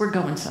messages. We're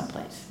going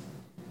someplace.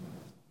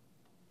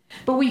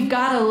 But we've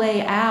got to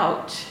lay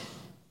out,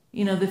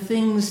 the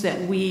things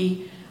that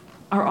we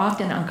are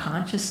often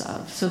unconscious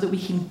of so that we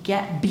can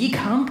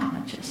become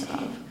conscious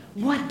of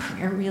what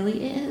prayer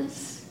really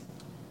is.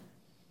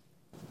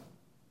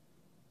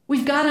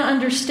 We've got to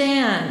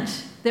understand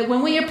that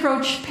when we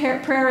approach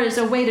prayer as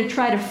a way to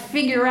try to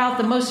figure out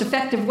the most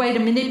effective way to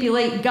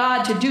manipulate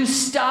God to do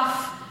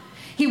stuff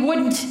he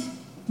wouldn't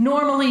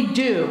normally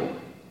do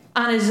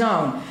on his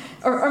own,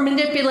 or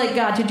manipulate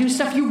God to do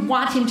stuff you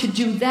want him to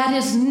do, that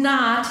is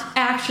not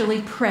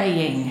actually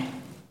praying.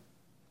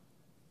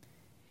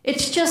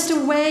 It's just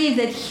a way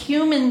that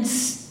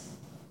humans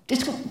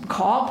It's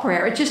called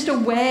prayer. It's just a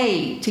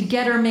way to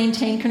get or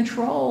maintain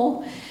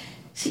control.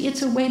 See,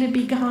 it's a way to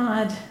be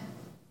God.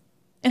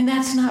 And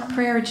that's not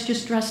prayer. It's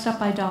just dressed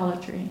up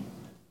idolatry.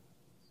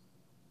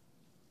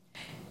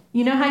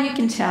 You know how you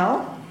can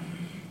tell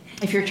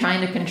if you're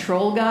trying to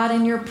control God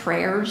in your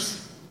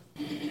prayers?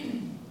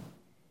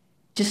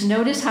 Just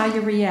notice how you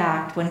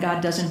react when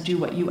God doesn't do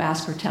what you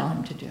ask or tell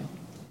him to do.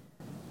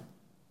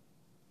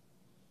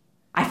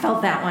 I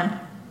felt that one.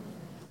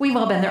 We've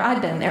all been there.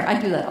 I've been there. I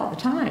do that all the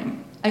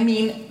time. And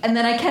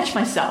then I catch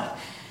myself.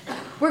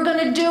 We're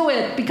going to do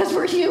it because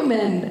we're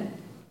human.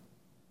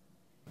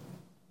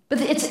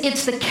 But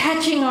it's the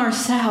catching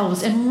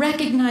ourselves and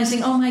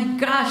recognizing, oh my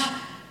gosh,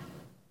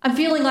 I'm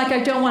feeling like I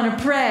don't want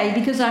to pray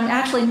because I'm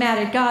actually mad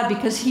at God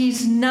because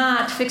he's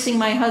not fixing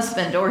my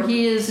husband, or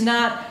he is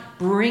not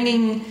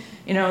bringing,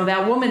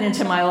 that woman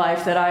into my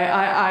life that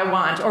I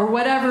want, or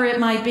whatever it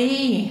might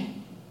be.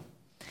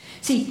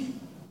 See,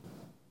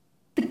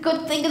 the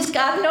good thing is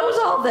God knows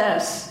all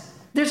this.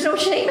 There's no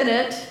shame in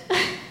it.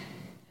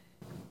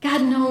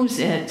 God knows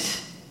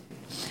it.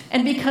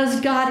 And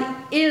because God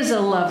is a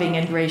loving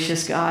and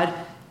gracious God,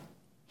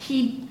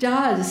 he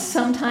does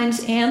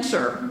sometimes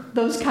answer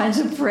those kinds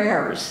of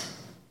prayers.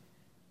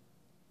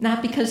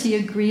 Not because he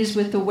agrees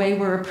with the way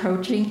we're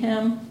approaching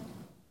him,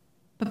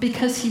 but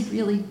because he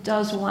really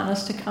does want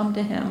us to come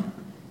to him.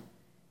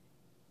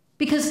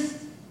 Because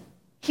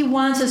he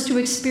wants us to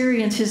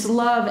experience his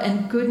love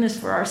and goodness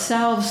for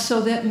ourselves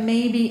so that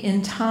maybe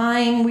in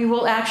time we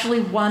will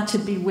actually want to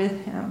be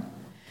with him.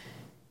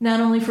 Not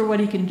only for what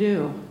he can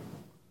do,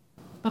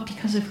 but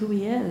because of who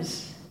he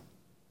is.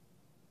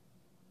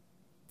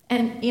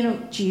 And,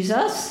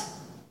 Jesus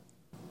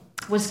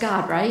was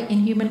God, right? In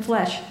human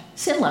flesh,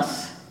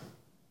 sinless.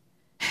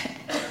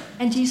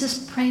 And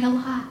Jesus prayed a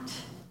lot.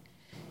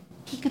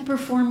 He could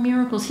perform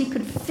miracles. He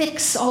could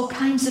fix all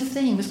kinds of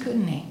things,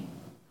 couldn't he?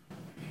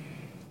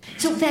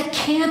 So that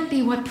can't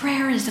be what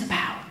prayer is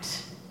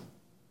about.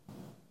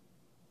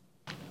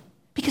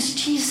 Because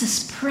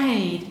Jesus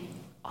prayed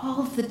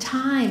all the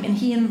time, and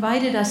he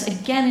invited us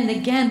again and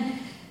again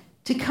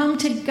to come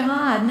to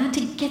God, not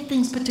to get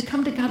things, but to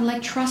come to God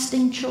like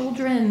trusting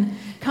children,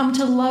 come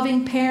to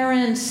loving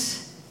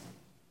parents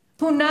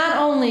who not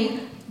only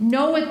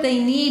know what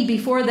they need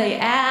before they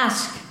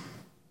ask,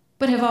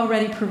 but have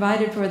already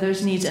provided for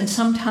those needs and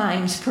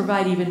sometimes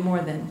provide even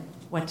more than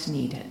what's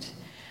needed.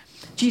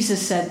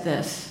 Jesus said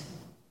this,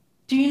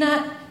 do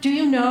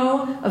you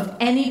know of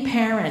any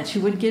parent who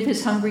would give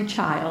his hungry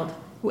child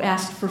who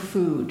asked for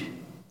food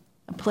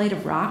a plate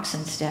of rocks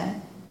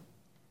instead?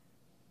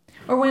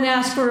 Or when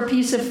asked for a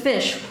piece of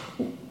fish,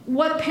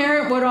 what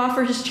parent would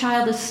offer his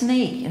child a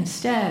snake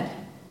instead?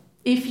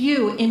 If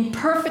you,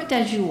 imperfect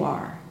as you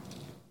are,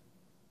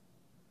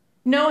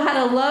 know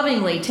how to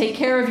lovingly take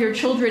care of your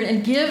children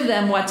and give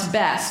them what's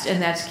best,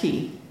 and that's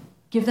key,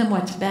 give them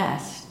what's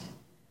best,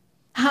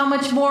 how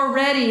much more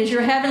ready is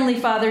your heavenly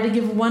Father to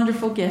give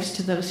wonderful gifts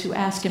to those who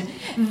ask him?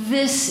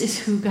 This is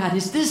who God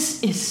is.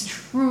 This is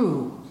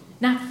true,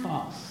 not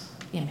false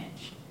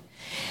image.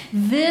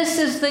 This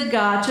is the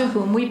God to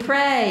whom we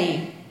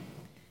pray.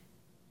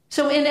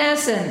 So in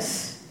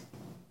essence,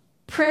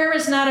 prayer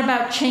is not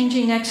about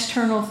changing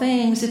external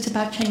things, it's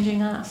about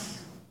changing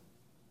us.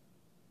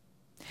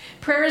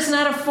 Prayer is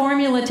not a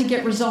formula to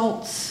get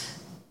results.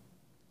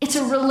 It's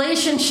a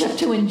relationship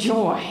to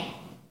enjoy.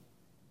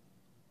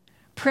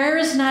 Prayer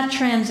is not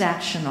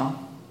transactional.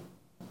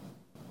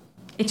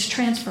 It's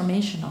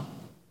transformational.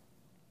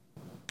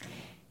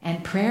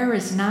 And prayer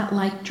is not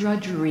like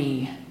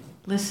drudgery.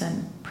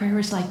 Listen, prayer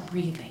is like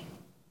breathing.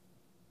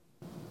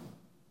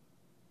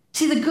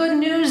 See, the good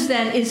news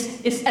then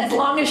is as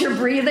long as you're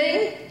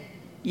breathing,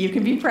 you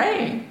can be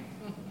praying.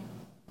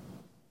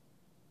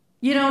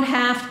 You don't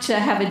have to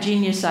have a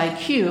genius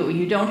IQ.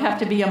 You don't have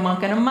to be a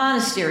monk in a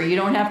monastery. You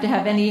don't have to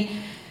have any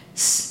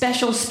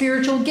special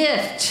spiritual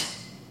gift.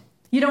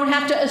 You don't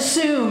have to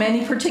assume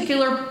any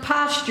particular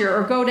posture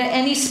or go to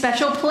any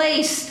special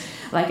place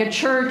like a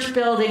church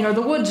building or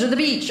the woods or the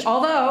beach,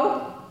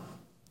 although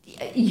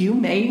you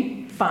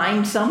may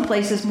find some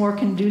places more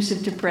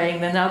conducive to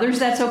praying than others.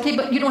 That's okay,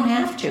 but you don't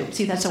have to.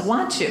 See, that's a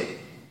want to.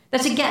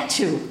 That's a get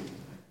to.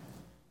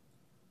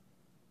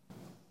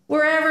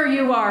 Wherever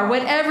you are,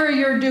 whatever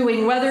you're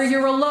doing, whether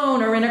you're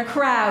alone or in a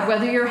crowd,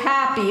 whether you're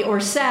happy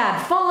or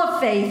sad, full of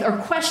faith or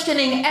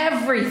questioning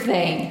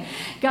everything,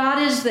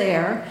 God is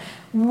there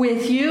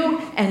with you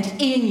and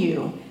in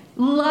you,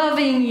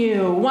 loving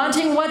you,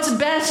 wanting what's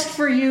best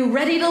for you,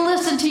 ready to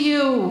listen to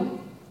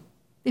you.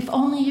 If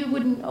only you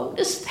would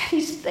notice that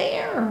he's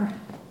there.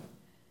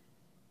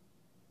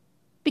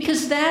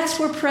 Because that's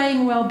where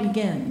praying well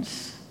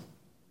begins.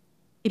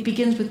 It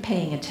begins with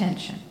paying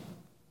attention.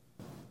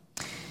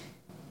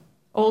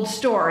 Old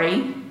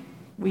story,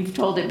 we've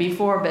told it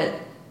before, but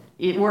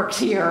it works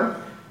here.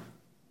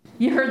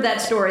 You heard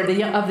that story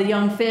of the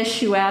young fish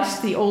who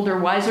asked the older,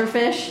 wiser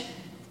fish,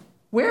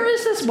 "Where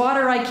is this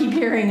water I keep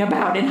hearing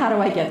about, and how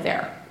do I get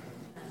there?"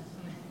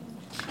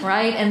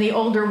 Right? And the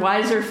older,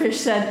 wiser fish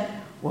said,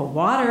 "Well,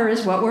 water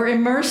is what we're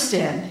immersed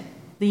in.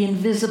 the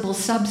invisible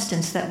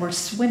substance that we're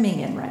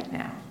swimming in right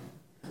now.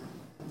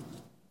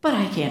 But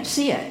I can't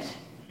see it,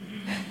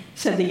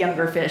 said the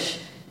younger fish.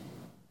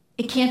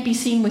 It can't be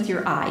seen with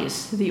your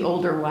eyes, the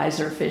older,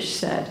 wiser fish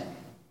said.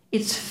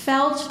 It's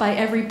felt by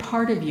every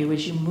part of you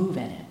as you move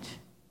in it.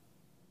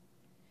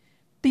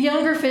 The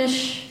younger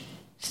fish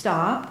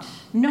stopped,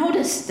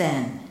 noticed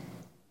then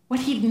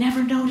what he'd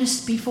never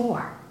noticed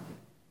before.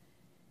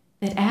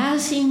 That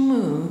as he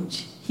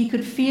moved, he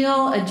could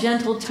feel a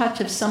gentle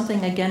touch of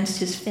something against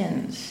his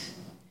fins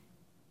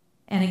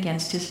and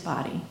against his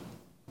body.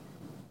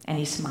 And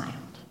he smiled.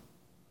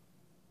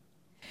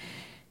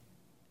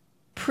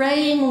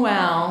 Praying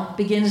well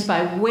begins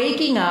by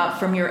waking up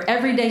from your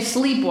everyday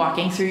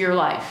sleepwalking through your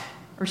life,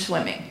 or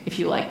swimming, if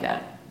you like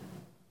that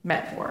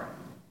metaphor.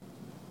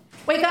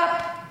 Wake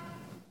up.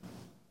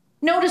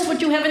 Notice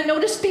what you haven't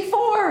noticed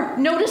before.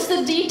 Notice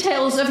the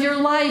details of your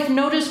life.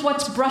 Notice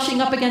what's brushing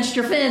up against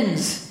your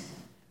fins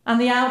on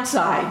the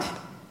outside.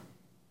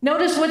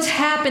 Notice what's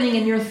happening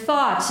in your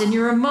thoughts, in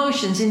your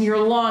emotions, in your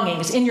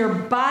longings, in your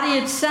body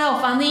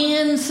itself on the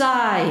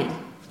inside.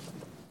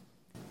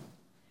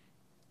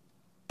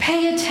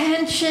 Pay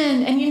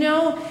attention.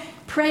 And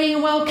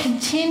praying well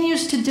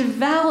continues to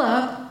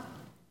develop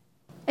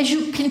as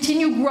you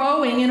continue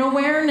growing in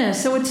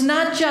awareness. So it's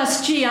not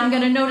just, I'm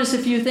going to notice a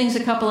few things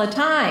a couple of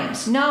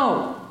times.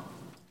 No.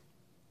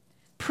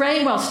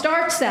 Praying well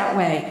starts that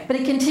way, but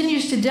it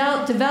continues to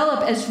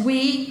develop as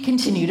we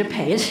continue to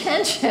pay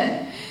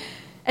attention.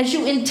 As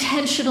you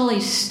intentionally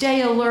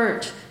stay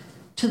alert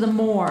to the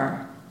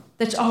more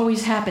that's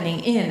always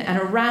happening in and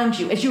around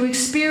you. As you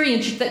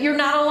experience that you're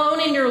not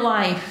alone in your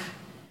life.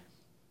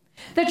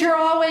 That you're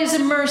always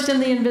immersed in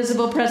the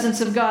invisible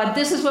presence of God.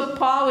 This is what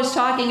Paul was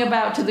talking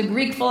about to the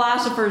Greek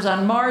philosophers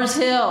on Mars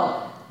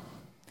Hill.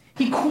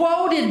 He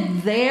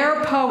quoted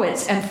their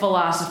poets and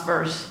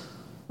philosophers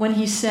when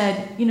he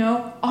said,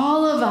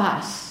 all of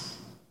us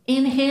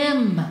in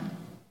him,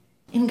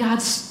 in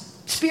God's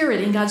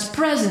Spirit, in God's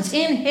presence,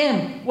 in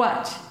him,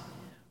 what?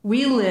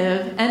 We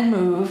live and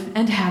move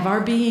and have our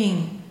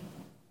being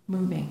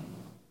moving.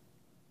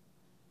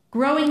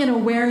 Growing in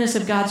awareness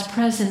of God's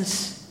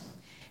presence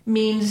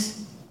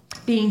means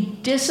being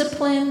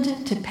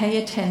disciplined to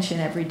pay attention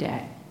every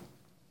day.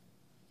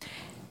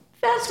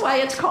 That's why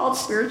it's called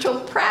spiritual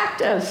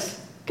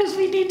practice, because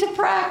we need to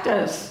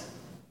practice.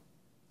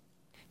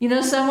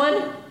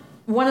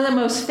 One of the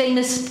most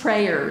famous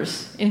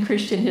prayers in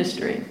Christian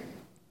history,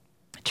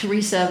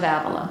 Teresa of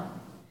Avila.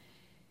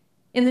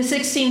 In the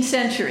 16th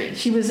century,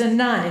 she was a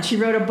nun, and she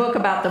wrote a book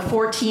about the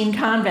 14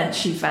 convents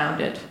she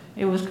founded.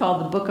 It was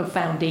called the Book of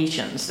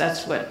Foundations.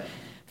 That's what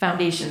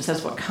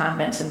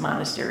convents and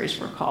monasteries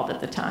were called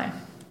at the time.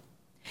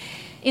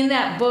 In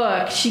that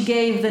book, she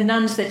gave the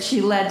nuns that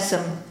she led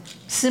some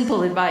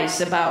simple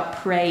advice about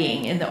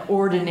praying in the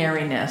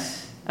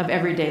ordinariness of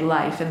everyday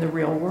life in the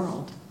real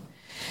world.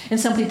 And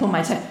some people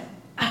might say,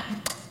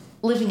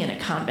 living in a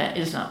convent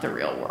is not the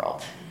real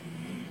world.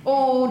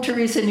 Oh,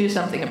 Teresa knew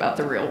something about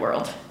the real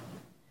world.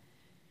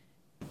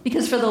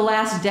 Because for the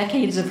last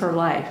decades of her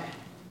life,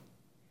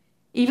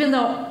 even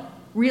though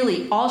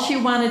really all she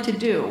wanted to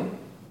do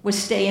was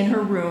stay in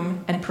her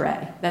room and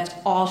pray. That's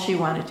all she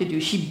wanted to do.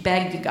 She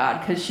begged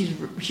God, because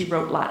she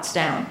wrote lots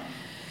down.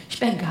 She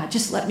begged God,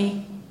 just let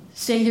me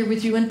stay here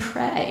with you and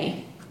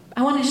pray.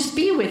 I want to just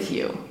be with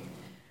you.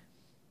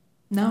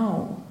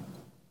 No.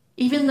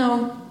 Even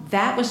though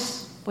that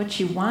was what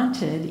she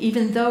wanted,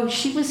 even though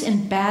she was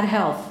in bad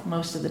health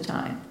most of the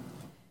time,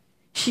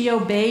 she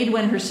obeyed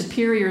when her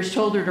superiors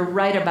told her to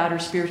write about her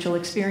spiritual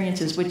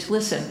experiences, which,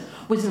 listen,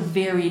 was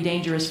very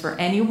dangerous for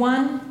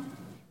anyone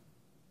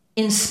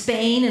in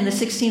Spain in the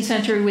 16th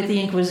century with the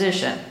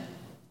Inquisition,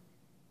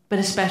 but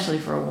especially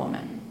for a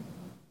woman.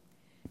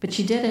 But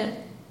she did it.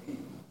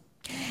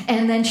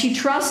 And then she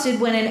trusted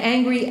when an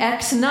angry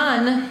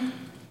ex-nun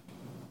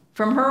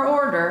from her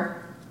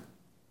order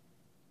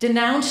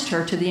denounced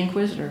her to the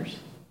inquisitors.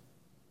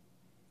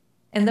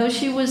 And though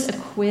she was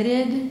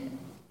acquitted,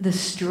 the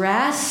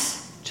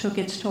stress took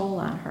its toll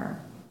on her.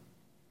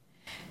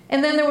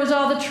 And then there was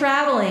all the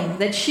traveling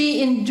that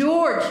she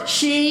endured.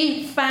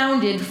 She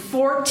founded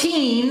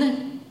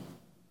 14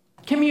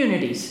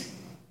 communities.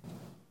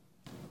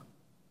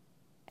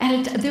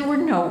 And there were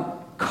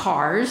no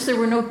cars. There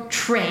were no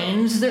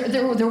trains.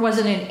 There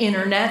wasn't an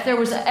internet. There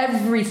was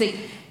everything.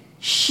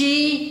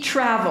 She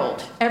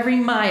traveled every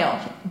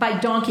mile by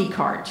donkey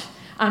cart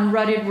on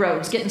rutted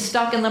roads, getting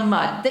stuck in the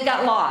mud. They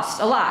got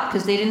lost a lot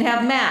because they didn't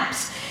have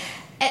maps.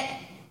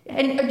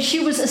 And she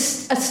was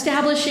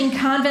establishing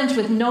convents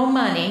with no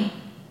money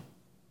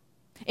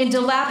in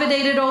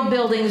dilapidated old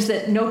buildings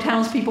that no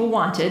townspeople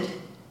wanted,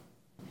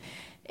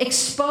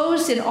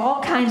 exposed in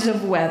all kinds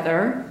of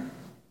weather.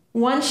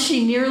 Once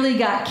she nearly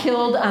got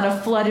killed on a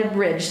flooded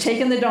bridge,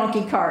 taking the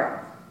donkey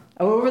cart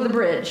over the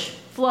bridge.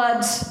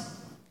 Floods,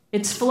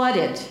 it's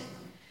flooded.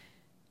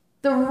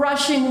 The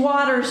rushing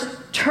waters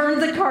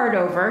turned the cart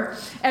over.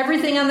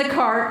 Everything on the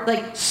cart,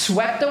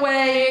 swept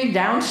away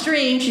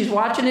downstream. She's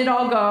watching it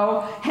all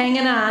go,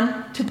 hanging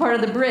on to part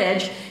of the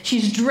bridge.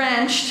 She's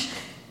drenched.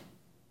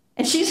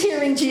 And she's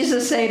hearing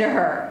Jesus say to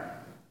her,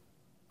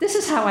 "This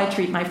is how I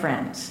treat my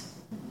friends."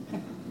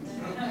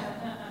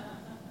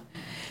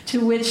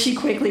 To which she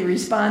quickly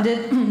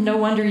responded, "No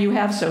wonder you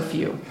have so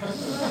few."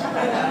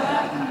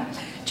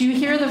 Do you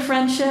hear the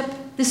friendship?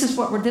 This is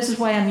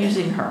why I'm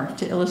using her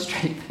to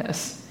illustrate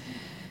this.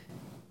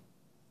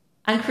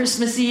 On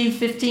Christmas Eve,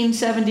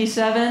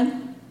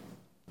 1577,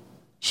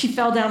 she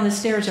fell down the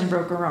stairs and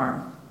broke her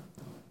arm.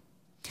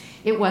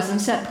 It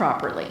wasn't set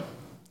properly.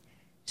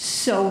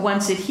 So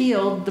once it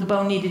healed, the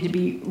bone needed to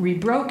be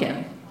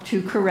rebroken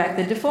to correct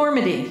the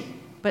deformity.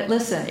 But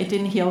listen, it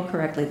didn't heal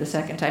correctly the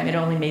second time. It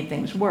only made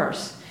things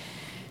worse.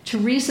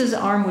 Teresa's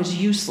arm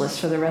was useless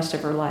for the rest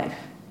of her life.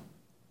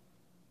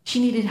 She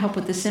needed help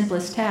with the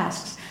simplest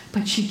tasks,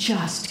 but she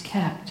just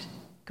kept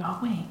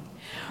going.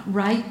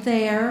 Right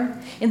there,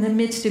 in the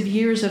midst of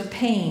years of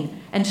pain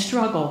and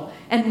struggle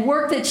and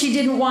work that she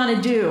didn't want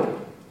to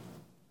do,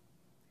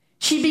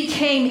 she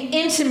became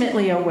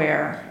intimately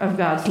aware of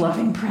God's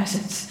loving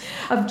presence,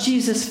 of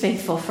Jesus'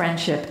 faithful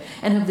friendship,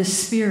 and of the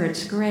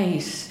Spirit's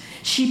grace.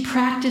 She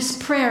practiced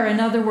prayer, in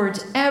other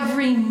words,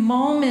 every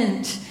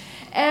moment.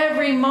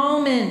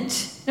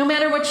 No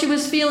matter what she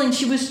was feeling,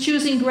 she was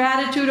choosing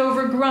gratitude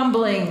over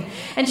grumbling.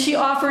 And she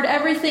offered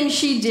everything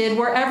she did,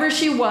 wherever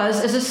she was,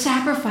 as a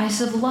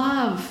sacrifice of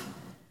love.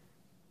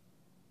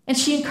 And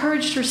she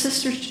encouraged her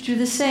sisters to do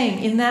the same.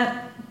 In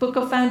that book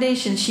of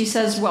Foundations, she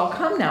says, "Well,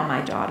 come now, my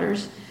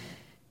daughters.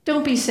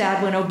 Don't be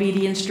sad when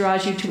obedience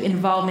draws you to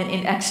involvement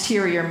in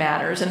exterior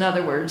matters." In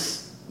other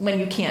words, when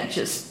you can't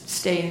just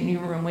stay in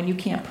your room, when you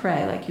can't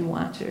pray like you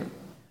want to.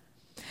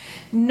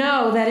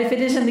 Know that if it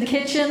is in the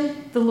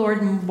kitchen, the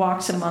Lord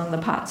walks among the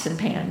pots and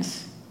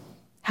pans,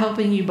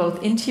 helping you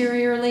both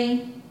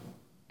interiorly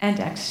and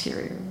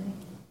exteriorly.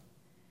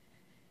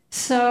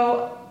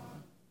 So,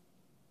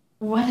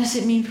 what does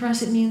it mean for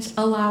us? It means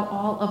allow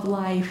all of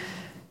life.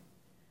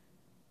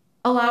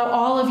 Allow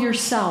all of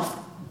yourself,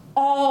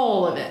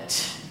 all of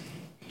it,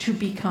 to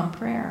become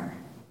prayer.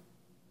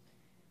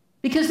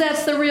 Because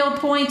that's the real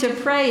point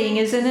of praying,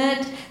 isn't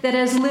it? That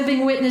as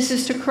living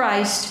witnesses to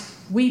Christ,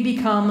 we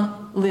become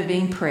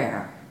living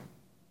prayer.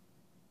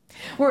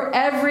 Where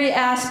every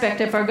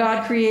aspect of our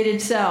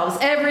God-created selves,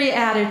 every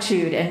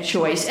attitude and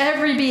choice,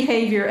 every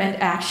behavior and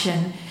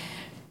action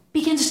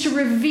begins to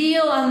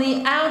reveal on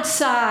the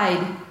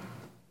outside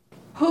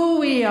who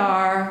we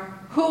are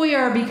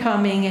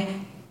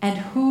becoming, and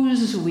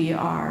whose we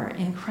are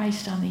in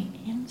Christ on the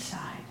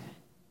inside.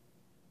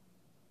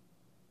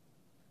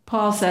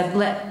 Paul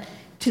said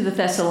to the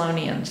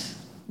Thessalonians,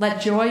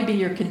 "Let joy be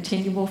your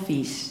continual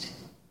feast.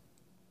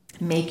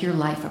 Make your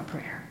life a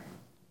prayer.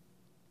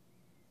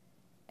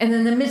 And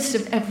in the midst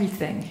of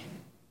everything,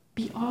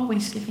 be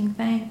always giving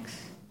thanks."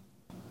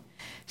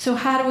 So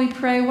how do we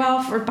pray?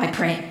 Well, by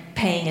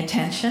paying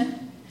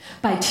attention,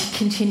 by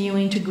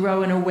continuing to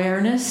grow in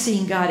awareness,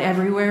 seeing God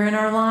everywhere in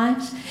our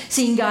lives,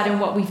 seeing God in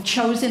what we've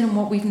chosen and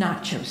what we've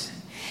not chosen,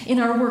 in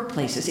our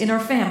workplaces, in our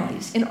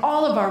families, in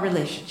all of our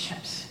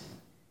relationships,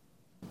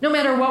 no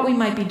matter what we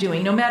might be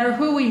doing, no matter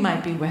who we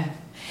might be with.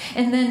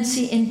 And then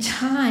see, in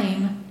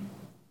time,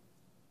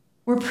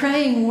 we're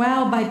praying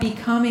well by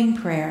becoming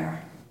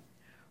prayer.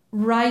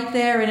 Right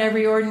there in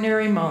every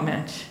ordinary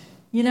moment.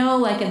 You know,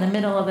 like in the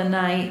middle of the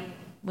night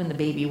when the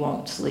baby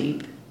won't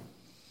sleep.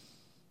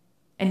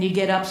 And you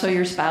get up so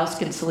your spouse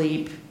can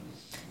sleep.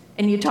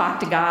 And you talk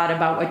to God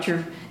about what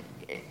you're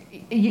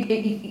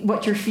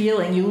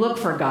feeling. You look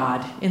for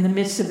God in the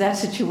midst of that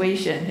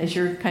situation as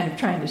you're kind of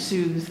trying to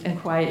soothe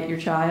and quiet your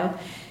child.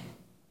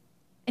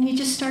 And you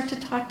just start to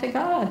talk to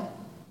God.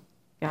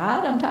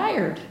 God, I'm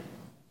tired.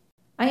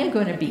 I am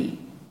going to be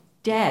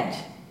dead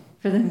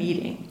for the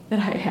meeting that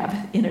I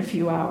have in a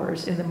few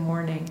hours in the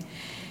morning.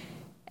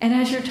 And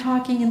as you're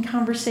talking in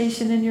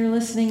conversation and you're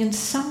listening, and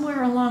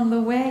somewhere along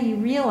the way you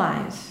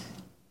realize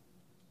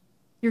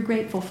you're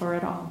grateful for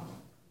it all.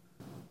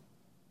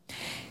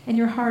 And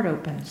your heart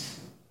opens.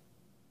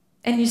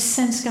 And you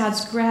sense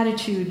God's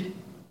gratitude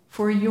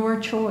for your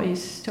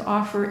choice to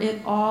offer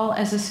it all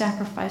as a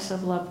sacrifice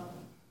of love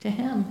to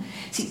Him.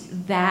 See,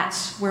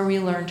 that's where we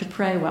learn to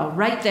pray well,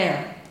 right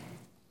there,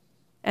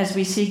 as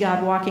we see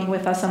God walking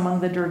with us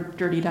among the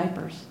dirty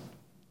diapers.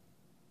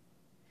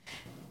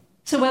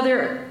 So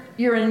whether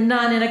you're a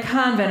nun in a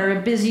convent, or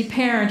a busy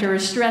parent, or a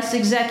stressed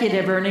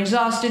executive, or an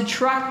exhausted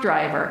truck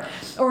driver,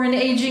 or an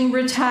aging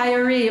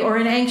retiree, or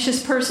an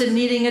anxious person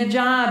needing a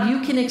job,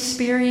 you can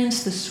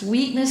experience the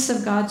sweetness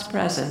of God's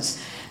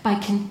presence by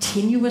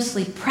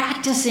continuously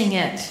practicing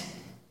it.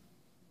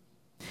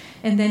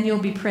 And then you'll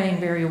be praying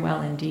very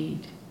well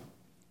indeed.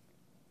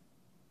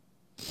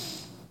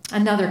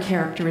 Another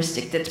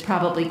characteristic that's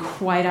probably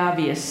quite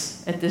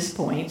obvious at this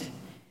point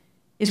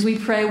is we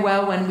pray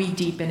well when we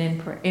deepen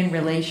in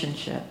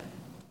relationship.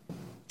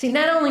 See,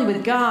 not only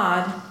with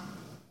God,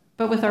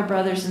 but with our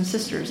brothers and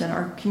sisters in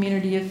our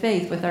community of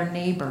faith, with our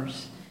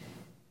neighbors,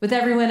 with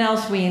everyone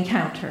else we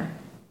encounter.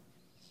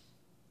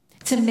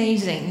 It's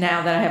amazing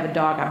now that I have a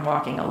dog, I'm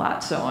walking a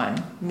lot, so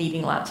I'm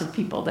meeting lots of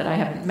people that I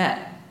haven't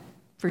met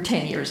for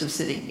 10 years of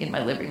sitting in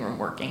my living room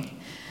working.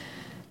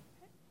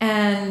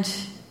 And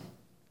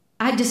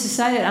I just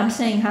decided I'm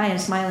saying hi and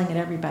smiling at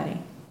everybody.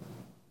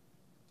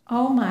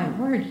 Oh my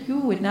word, you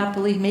would not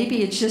believe.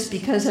 Maybe it's just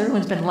because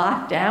everyone's been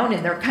locked down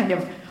and they're kind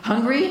of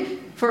hungry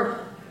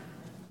for...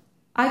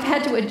 I've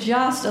had to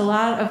adjust a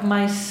lot of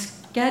my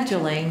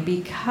scheduling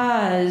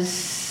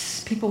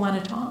because people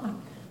want to talk.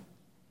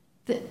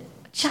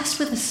 Just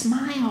with a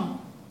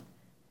smile.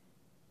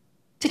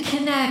 To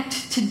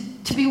connect,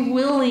 to be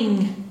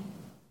willing,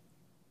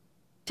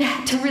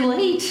 to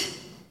relate.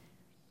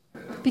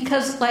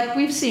 Because like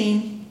we've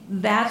seen,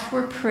 that's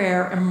where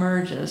prayer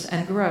emerges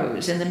and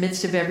grows in the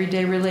midst of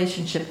everyday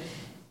relationship,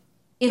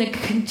 in a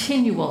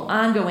continual,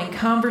 ongoing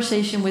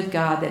conversation with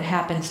God that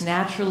happens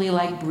naturally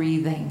like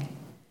breathing.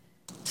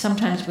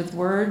 Sometimes with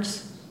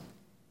words,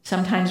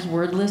 sometimes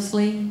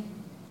wordlessly,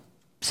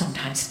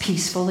 sometimes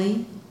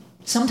peacefully,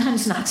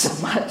 sometimes not so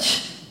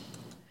much.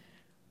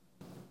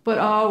 But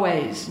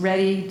always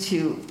ready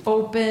to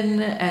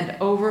open and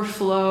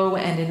overflow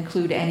and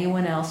include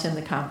anyone else in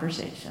the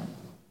conversation,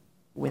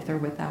 with or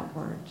without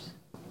words.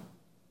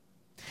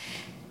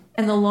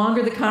 And the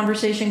longer the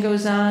conversation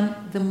goes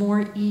on, the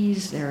more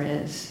ease there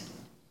is.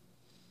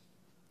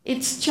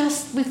 It's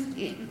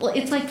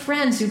like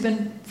friends who've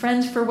been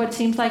friends for what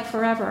seems like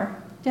forever.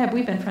 Deb,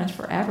 we've been friends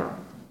forever.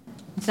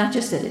 It's not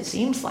just that it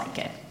seems like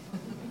it.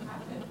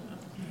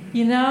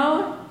 You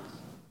know?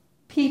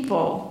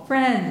 People,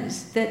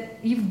 friends, that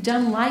you've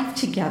done life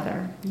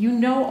together. You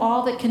know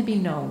all that can be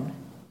known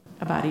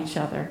about each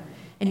other,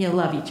 and you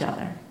love each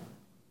other,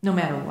 no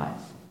matter what.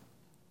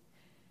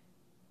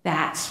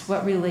 That's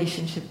what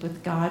relationship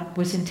with God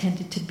was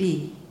intended to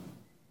be.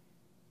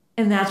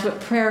 And that's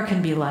what prayer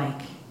can be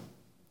like.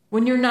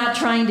 When you're not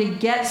trying to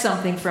get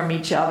something from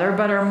each other,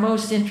 but are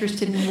most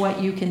interested in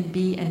what you can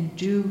be and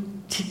do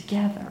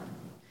together.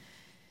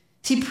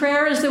 See,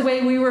 prayer is the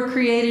way we were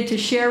created to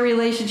share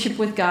relationship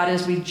with God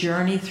as we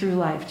journey through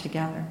life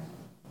together.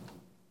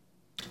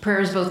 Prayer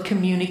is both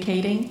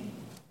communicating,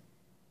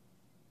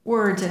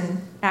 words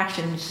and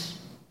actions,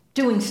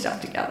 doing stuff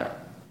together,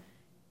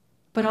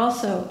 but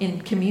also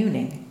in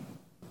communing,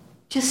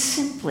 just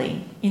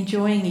simply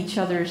enjoying each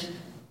other's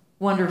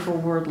wonderful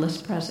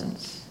wordless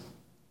presence.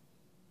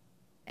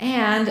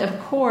 And,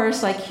 of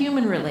course, like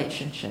human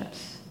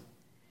relationships,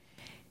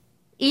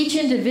 each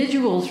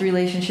individual's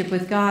relationship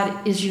with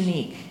God is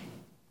unique.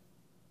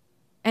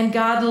 And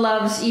God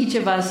loves each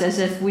of us as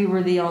if we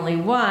were the only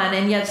one,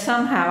 and yet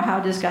somehow, how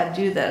does God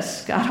do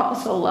this? God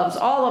also loves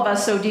all of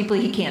us so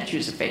deeply he can't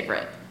choose a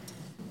favorite.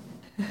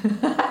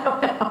 I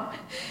don't know.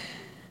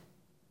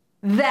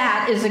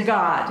 That is a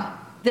God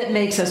that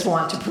makes us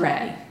want to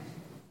pray.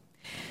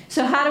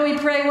 So how do we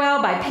pray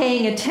well? By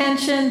paying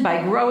attention,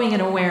 by growing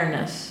in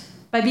awareness,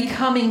 by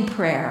becoming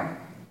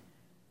prayer,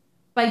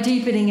 by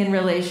deepening in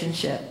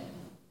relationship.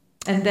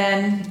 And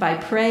then by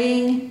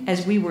praying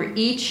as we were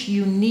each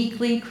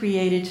uniquely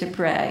created to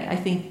pray. I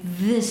think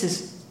this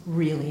is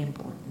really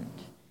important.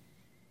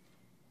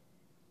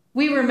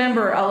 We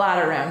remember a lot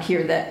around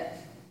here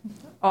that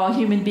all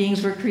human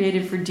beings were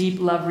created for deep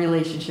love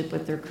relationship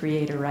with their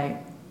Creator, right?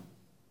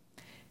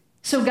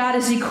 So God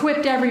has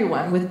equipped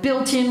everyone with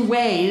built-in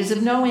ways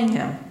of knowing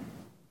Him.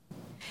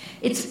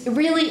 It's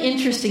really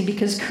interesting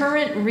because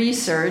current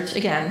research,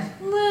 again,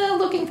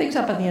 looking things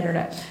up on the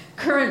internet,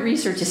 current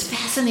research is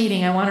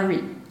fascinating. I want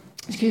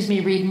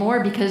to read more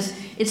because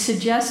it's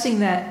suggesting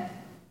that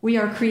we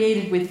are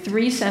created with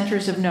 3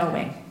 centers of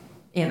knowing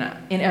in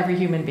every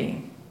human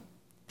being.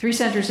 3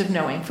 centers of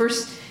knowing.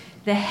 First,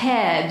 the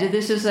head.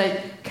 This is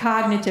a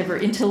cognitive or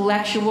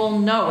intellectual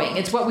knowing.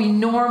 It's what we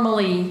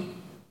normally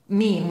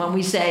mean when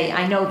we say,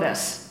 I know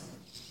this.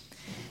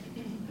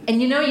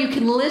 And you know, you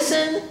can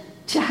listen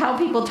to how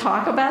people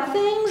talk about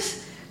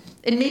things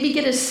and maybe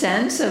get a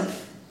sense of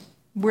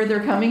where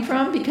they're coming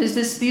from, because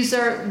these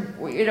are,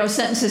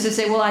 sentences that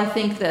say, well, I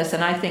think this,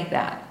 and I think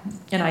that,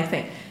 and I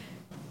think.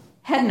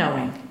 Head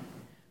knowing.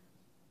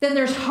 Then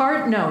there's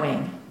heart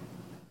knowing.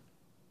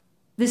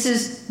 This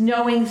is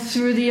knowing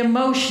through the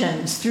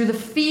emotions, through the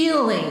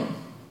feeling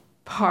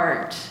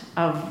part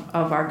of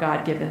our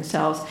God-given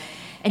selves.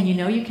 And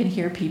you can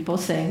hear people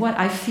saying, what?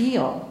 I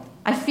feel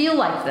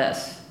like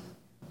this.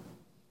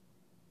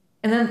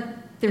 And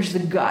then there's the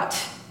gut,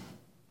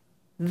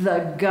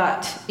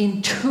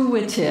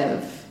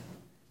 intuitive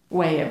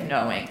way of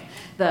knowing.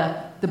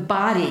 The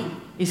body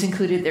is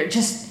included there.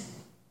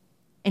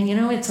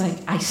 It's like,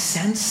 I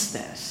sense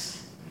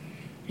this.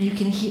 You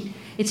can hear.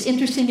 It's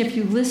interesting if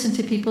you listen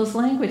to people's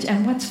language.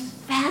 And what's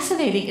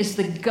fascinating is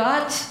the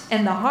gut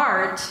and the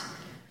heart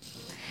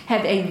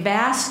have a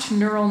vast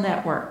neural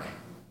network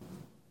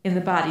in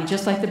the body,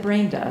 just like the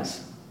brain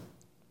does.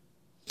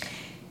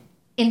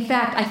 In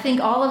fact, I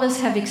think all of us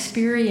have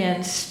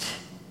experienced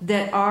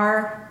that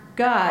our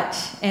gut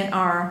and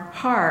our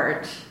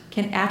heart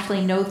can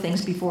actually know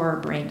things before our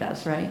brain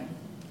does, right?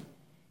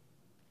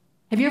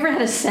 Have you ever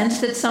had a sense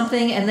that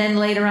something, and then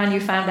later on you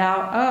found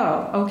out,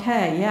 oh,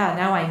 okay, yeah,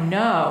 now I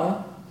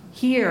know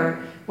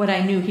here what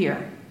I knew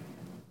here.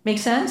 Make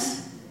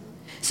sense?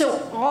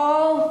 So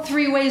all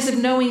 3 ways of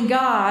knowing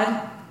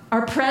God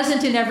are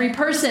present in every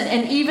person.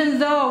 And even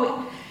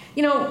though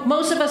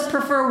Most of us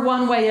prefer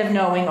one way of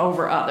knowing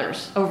over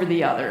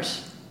the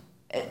others.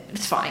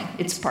 It's fine.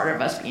 It's part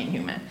of us being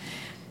human.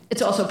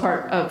 It's also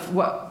part of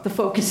what the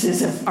focus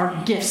is of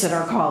our gifts and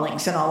our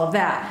callings and all of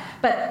that.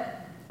 But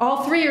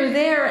all three are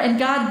there, and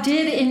God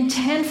did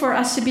intend for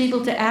us to be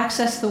able to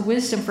access the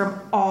wisdom from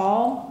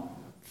all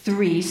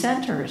three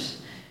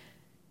centers.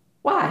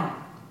 Why?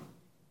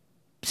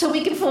 So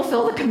we can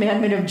fulfill the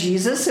commandment of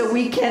Jesus, so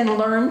we can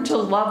learn to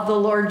love the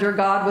Lord your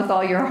God with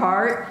all your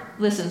heart.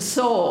 Listen,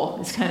 soul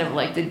is kind of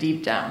like the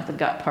deep down, the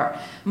gut part.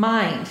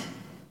 Mind,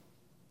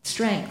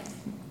 strength,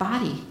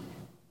 body.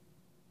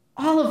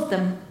 All of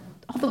them,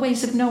 all the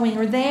ways of knowing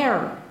are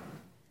there.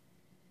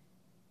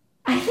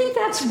 I think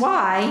that's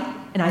why,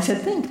 and I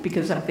said think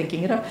because I'm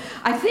thinking it up.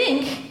 I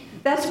think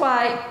that's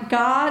why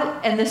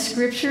God and the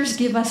scriptures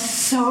give us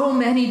so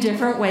many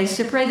different ways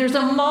to pray. There's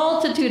a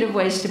multitude of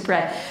ways to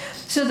pray,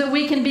 so that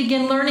we can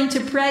begin learning to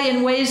pray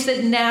in ways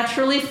that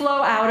naturally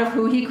flow out of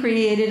who he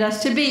created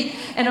us to be,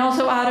 and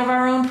also out of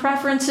our own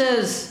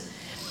preferences.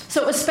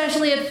 So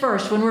especially at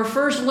first, when we're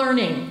first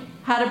learning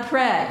how to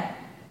pray,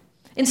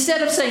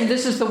 instead of saying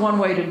this is the one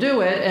way to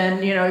do it,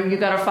 and you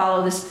got to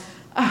follow this,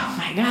 oh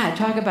my God,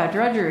 talk about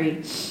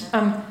drudgery,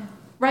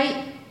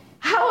 right?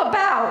 How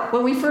about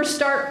when we first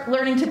start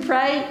learning to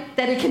pray,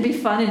 that it can be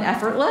fun and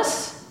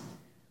effortless?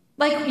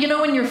 Like,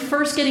 when you're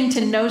first getting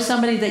to know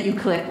somebody that you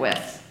click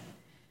with,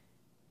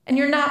 and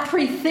you're not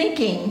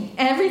pre-thinking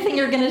everything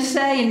you're going to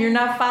say, and you're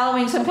not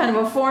following some kind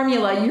of a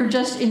formula. You're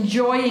just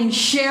enjoying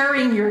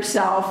sharing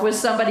yourself with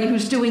somebody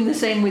who's doing the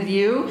same with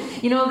you.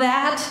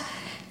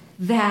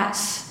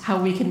 That's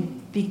how we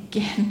can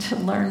begin to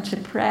learn to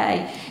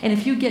pray. And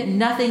if you get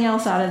nothing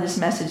else out of this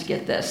message,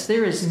 get this.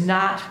 There is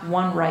not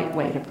one right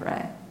way to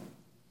pray.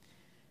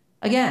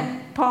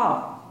 Again,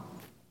 Paul,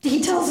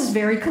 he tells us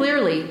very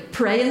clearly,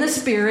 pray in the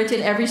Spirit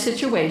in every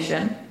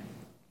situation.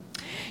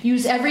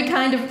 Use every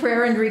kind of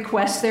prayer and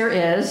request there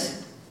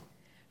is.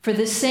 For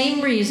the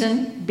same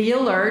reason, be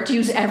alert,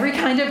 use every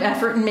kind of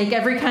effort, and make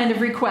every kind of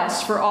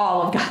request for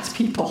all of God's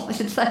people.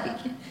 It's like,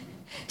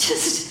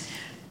 just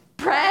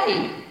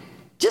pray.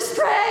 Just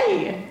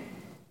pray.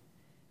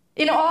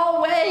 In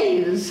all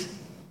ways.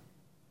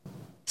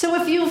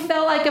 So if you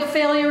felt like a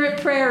failure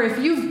at prayer, if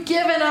you've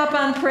given up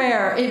on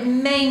prayer, it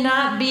may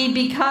not be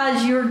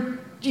because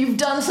you've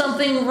done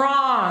something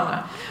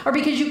wrong, or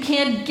because you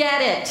can't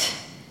get it.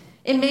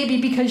 It may be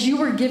because you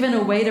were given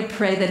a way to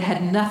pray that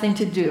had nothing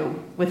to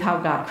do with how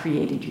God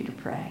created you to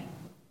pray.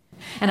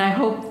 And I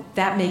hope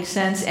that makes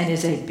sense and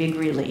is a big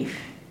relief.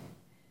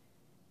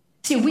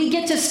 See, we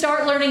get to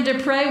start learning to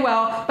pray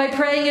well by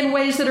praying in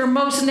ways that are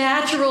most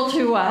natural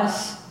to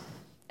us.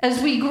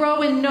 As we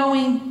grow in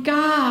knowing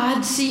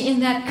God, see,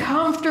 in that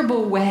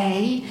comfortable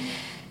way,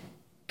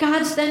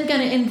 God's then going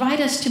to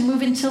invite us to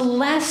move into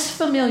less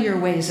familiar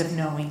ways of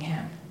knowing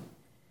him,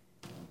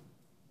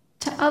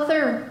 to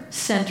other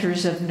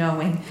centers of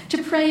knowing,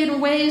 to pray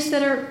in ways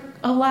that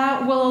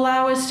will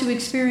allow us to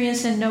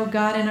experience and know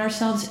God and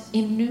ourselves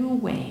in new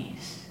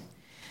ways.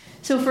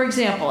 So, for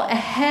example, a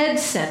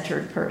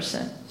head-centered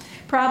person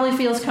probably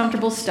feels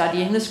comfortable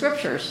studying the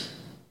scriptures.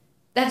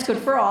 That's good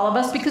for all of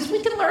us because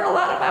we can learn a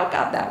lot about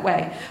God that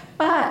way.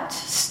 But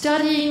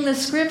studying the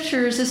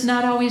scriptures is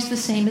not always the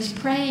same as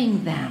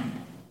praying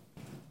them.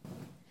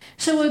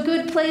 So a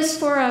good place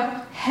for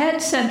a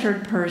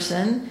head-centered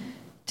person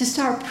to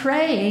start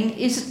praying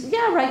is,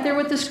 right there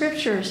with the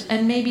scriptures.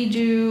 And maybe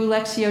do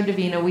Lectio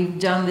Divina. We've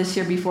done this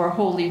here before,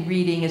 Holy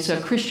Reading. It's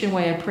a Christian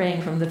way of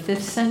praying from the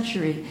 5th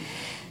century.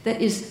 That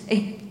is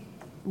a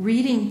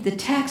reading the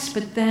text,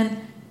 but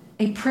then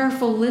a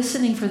prayerful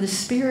listening for the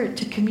Spirit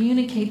to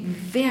communicate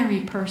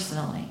very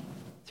personally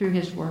through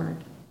his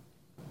word.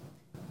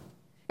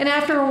 And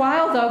after a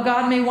while, though,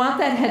 God may want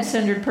that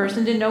head-centered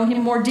person to know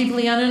him more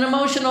deeply on an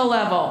emotional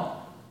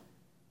level.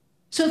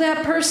 So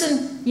that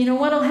person, you know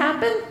what will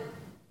happen?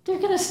 They're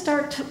going to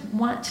start to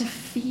want to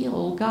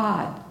feel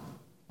God.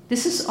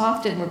 This is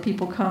often where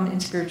people come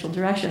in spiritual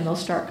direction. They'll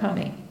start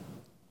coming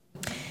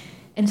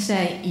and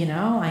say, I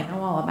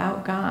know all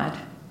about God.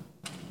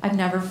 I've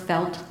never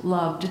felt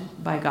loved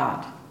by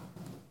God.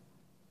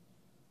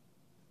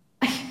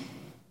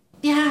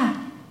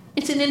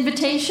 It's an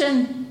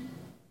invitation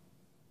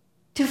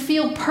to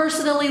feel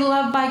personally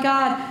loved by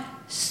God.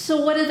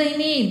 So what do they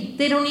need?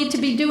 They don't need to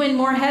be doing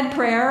more head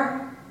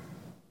prayer.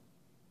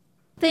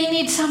 They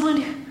need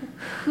someone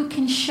who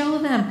can show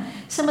them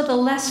some of the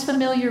less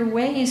familiar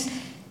ways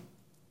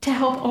to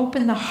help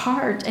open the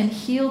heart and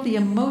heal the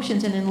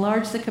emotions and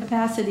enlarge the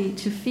capacity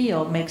to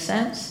feel. Make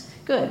sense?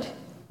 Good.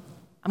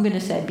 I'm going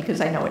to say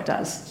because I know it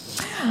does.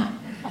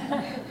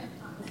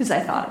 Because I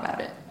thought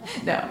about it.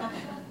 No.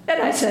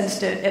 And I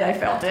sensed it and I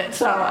felt it.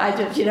 So I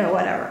just,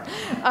 whatever.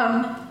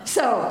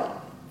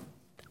 So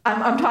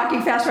I'm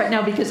talking fast right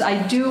now because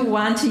I do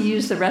want to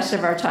use the rest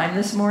of our time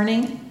this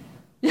morning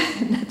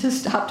to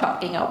stop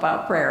talking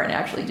about prayer and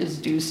actually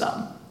just do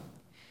some.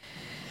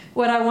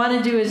 What I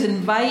want to do is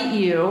invite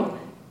you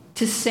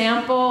to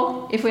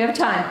sample, if we have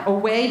time, a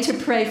way to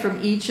pray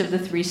from each of the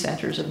 3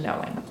 centers of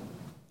knowing.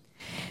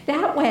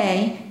 That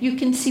way, you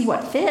can see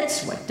what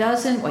fits, what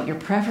doesn't, what your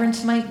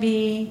preference might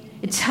be.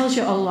 It tells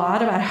you a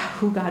lot about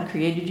who God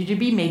created you to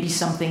be, maybe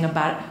something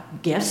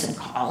about gifts and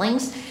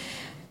callings,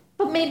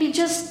 but maybe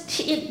just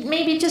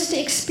to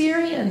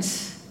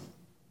experience.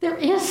 There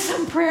is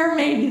some prayer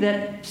maybe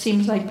that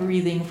seems like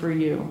breathing for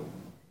you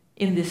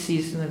in this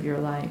season of your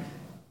life.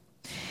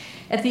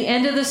 At the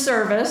end of the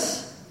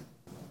service,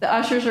 the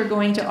ushers are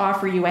going to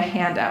offer you a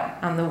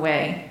handout on the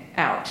way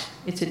out.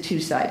 It's a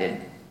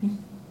 2-sided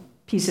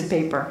piece of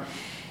paper.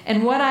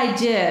 And what I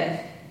did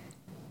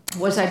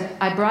was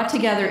I brought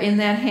together in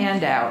that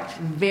handout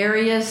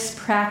various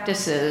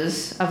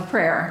practices of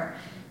prayer.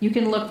 You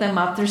can look them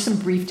up. There's some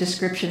brief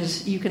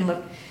descriptions. You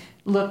can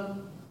look,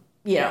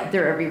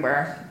 they're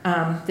everywhere.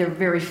 They're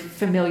very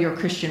familiar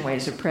Christian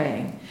ways of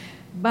praying.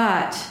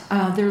 But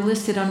they're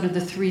listed under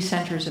the 3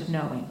 centers of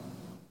knowing.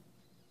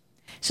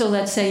 So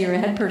let's say you're a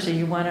head person.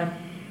 You want to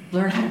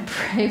learn how to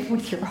pray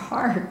with your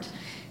heart.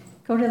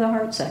 Go to the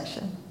heart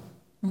section.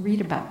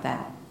 Read about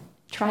that.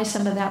 Try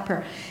some of that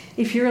prayer.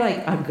 If you're like,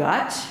 a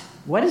gut?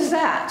 What is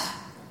that?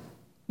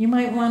 You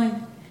might want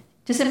to...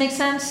 Does it make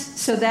sense?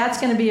 So that's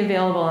going to be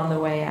available on the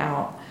way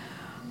out.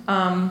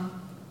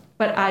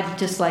 But I'd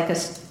just like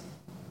us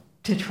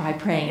to try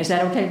praying. Is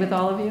that okay with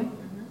all of you?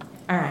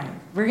 All right.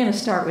 We're going to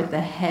start with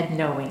the head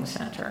knowing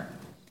center.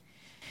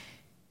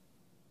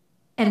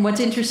 And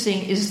what's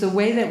interesting is the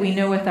way that we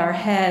know with our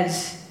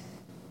heads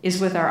is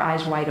with our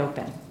eyes wide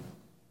open.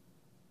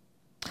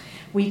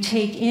 We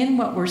take in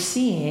what we're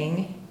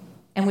seeing,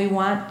 and we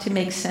want to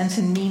make sense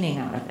and meaning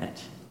out of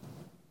it.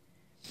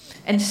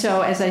 And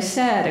so, as I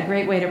said, a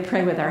great way to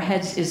pray with our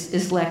heads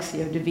is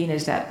Lectio Divina,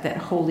 is that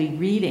holy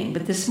reading.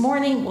 But this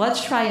morning,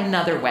 let's try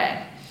another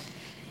way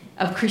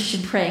of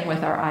Christian praying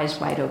with our eyes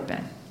wide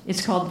open.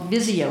 It's called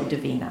Visio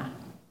Divina,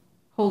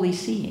 holy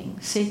seeing,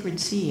 sacred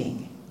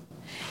seeing.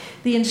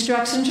 The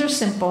instructions are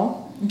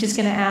simple. I'm just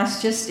going to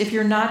ask, if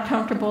you're not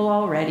comfortable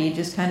already,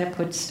 just kind of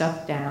put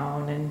stuff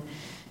down and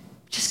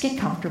just get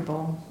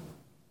comfortable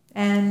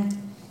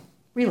and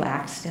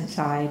relaxed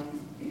inside.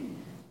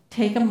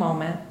 Take a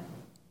moment,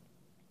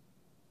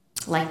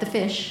 like the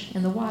fish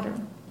in the water.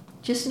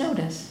 Just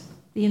notice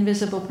the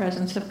invisible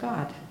presence of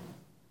God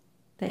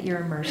that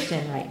you're immersed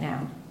in right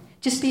now.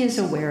 Just be as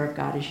aware of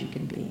God as you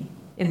can be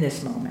in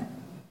this moment.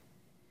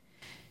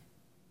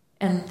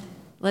 And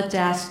let's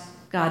ask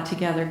God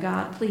together,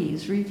 God,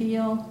 please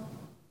reveal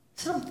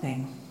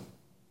something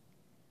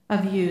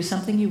of you,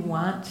 something you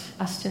want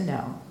us to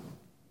know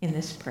in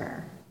this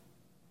prayer.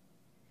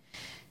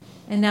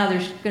 And now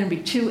there's going to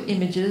be 2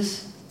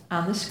 images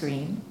on the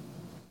screen.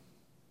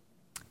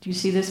 Do you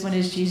see this one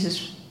is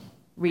Jesus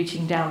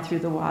reaching down through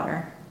the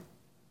water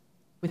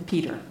with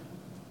Peter?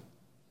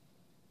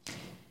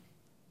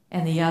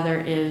 And the other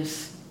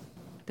is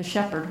the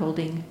shepherd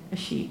holding a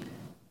sheep.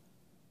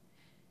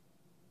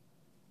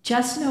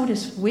 Just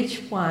notice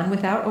which one,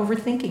 without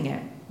overthinking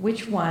it,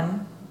 which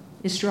one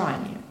is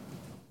drawing you.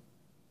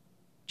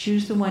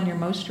 Choose the one you're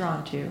most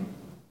drawn to.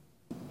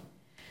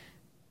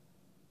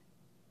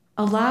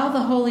 Allow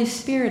the Holy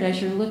Spirit,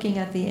 as you're looking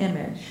at the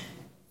image,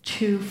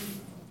 to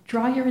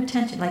draw your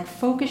attention, like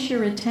focus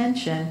your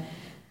attention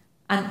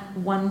on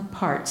one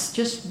part.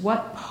 Just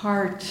what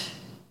part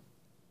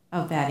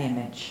of that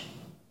image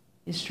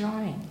is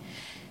drawing.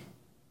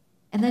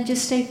 And then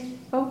just stay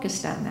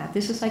focused on that.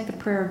 This is like the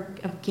prayer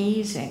of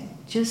gazing.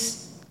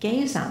 Just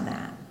gaze on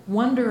that.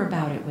 Wonder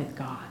about it with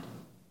God.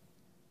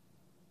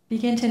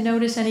 Begin to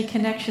notice any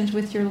connections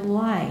with your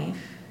life.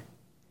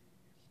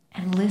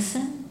 And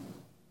listen.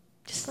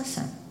 Just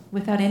listen.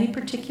 Without any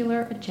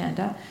particular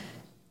agenda.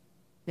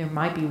 There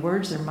might be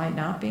words, there might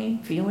not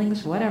be.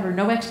 Feelings, whatever.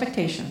 No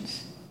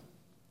expectations.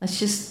 Let's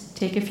just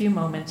take a few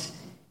moments.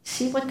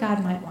 See what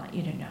God might want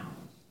you to know.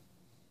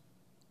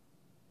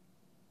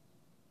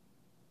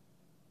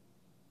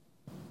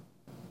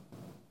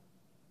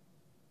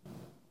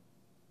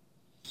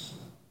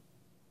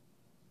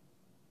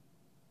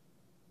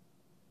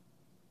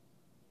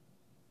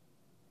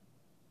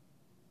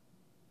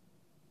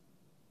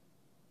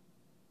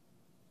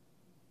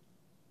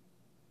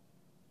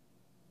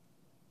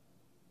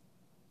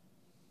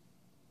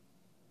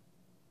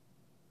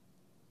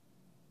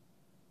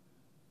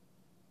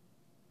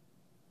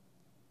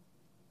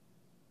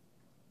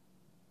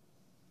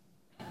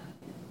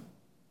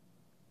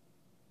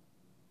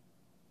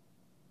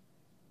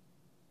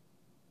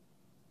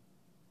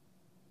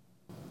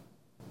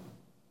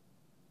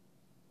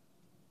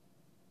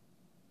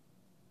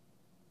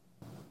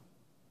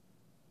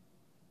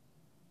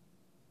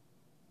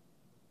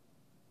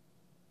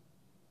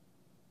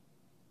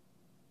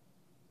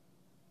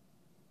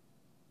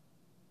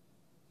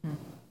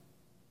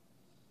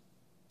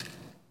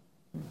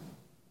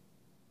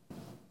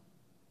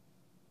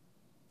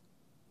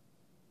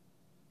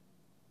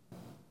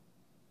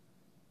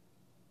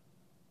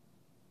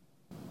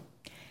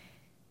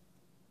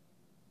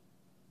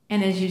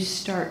 And as you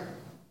start,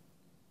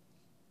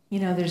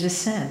 there's a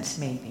sense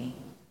maybe.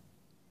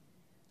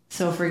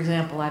 So for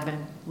example, I've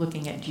been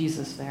looking at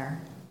Jesus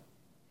there,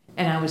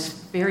 and I was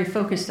very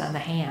focused on the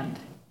hand.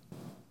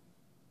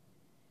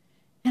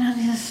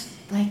 just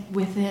like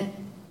with it.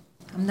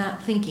 I'm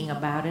not thinking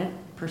about it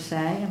per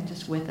se. I'm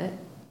just with it.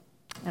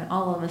 And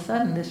all of a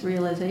sudden, this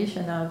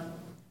realization of,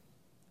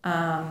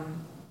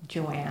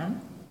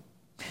 Joanne,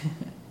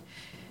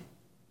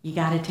 you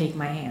got to take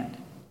my hand.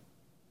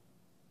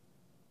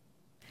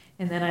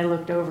 And then I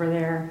looked over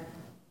there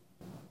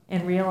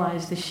and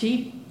realized the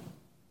sheep,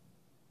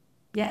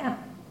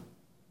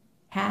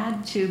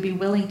 had to be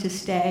willing to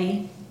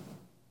stay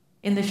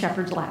in the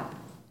shepherd's lap.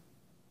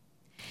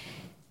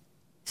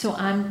 So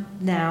I'm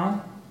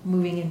now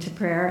moving into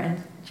prayer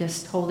and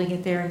just holding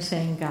it there and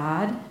saying,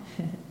 God,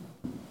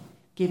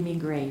 give me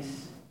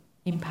grace.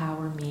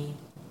 Empower me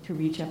to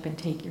reach up and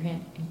take your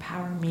hand.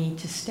 Empower me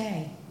to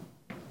stay.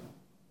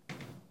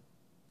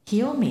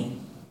 Heal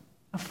me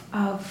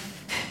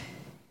of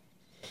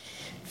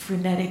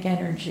frenetic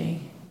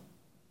energy.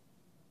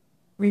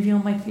 Reveal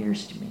my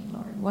fears to me,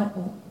 Lord.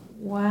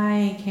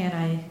 Why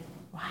am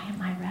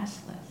I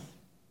restless?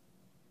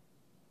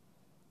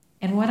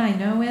 And what I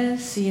know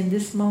is, see, in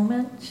this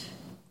moment,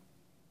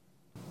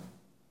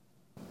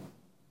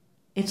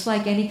 it's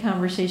like any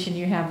conversation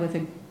you have with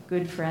a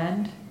good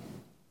friend.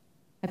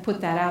 I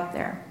put that out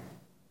there.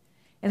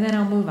 And then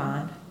I'll move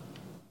on.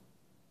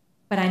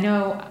 But I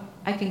know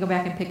I can go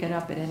back and pick it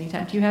up at any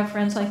time. Do you have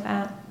friends like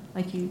that?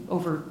 Like you,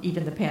 over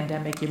even the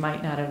pandemic, you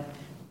might not have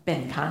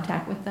been in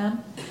contact with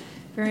them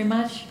very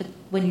much, but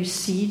when you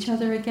see each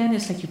other again,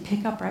 it's like you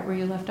pick up right where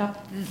you left off.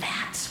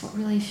 That's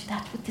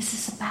what this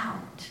is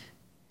about.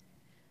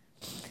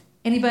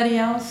 Anybody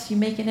else? You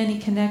making any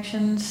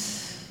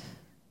connections?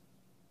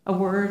 A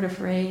word, a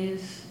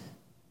phrase?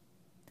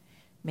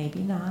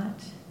 Maybe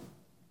not,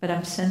 but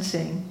I'm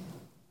sensing.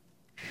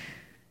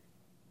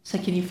 So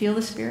can you feel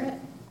the Spirit?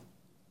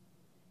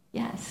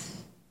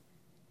 Yes.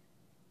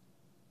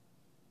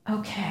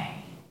 Okay.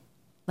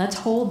 Let's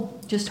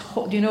hold. Do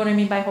you know what I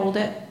mean by hold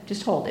it?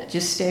 Just hold it.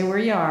 Just stay where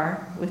you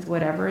are with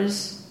whatever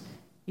is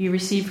you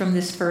receive from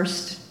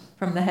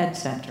the head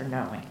center,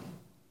 knowing.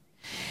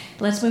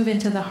 Let's move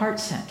into the heart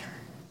center.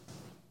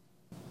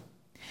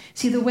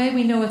 See, the way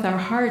we know with our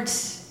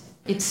hearts,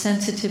 it's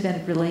sensitive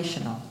and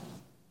relational.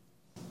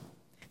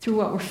 Through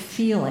what we're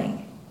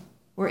feeling,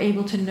 we're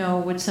able to know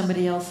what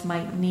somebody else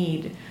might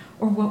need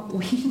or what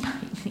we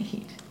might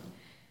need.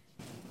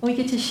 We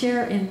get to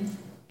share in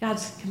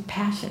God's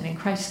compassion and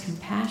Christ's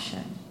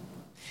compassion.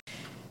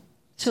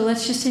 So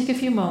let's just take a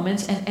few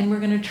moments and we're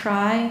going to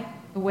try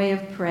a way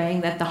of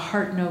praying that the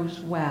heart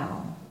knows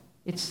well.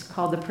 It's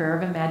called the prayer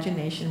of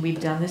imagination. We've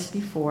done this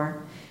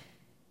before,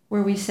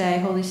 where we say,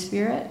 Holy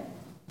Spirit,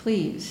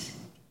 please,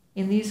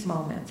 in these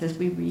moments as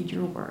we read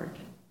your word,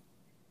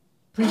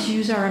 please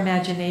use our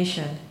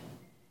imagination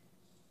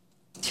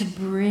to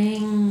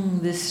bring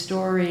this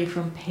story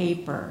from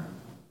paper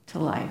to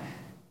life.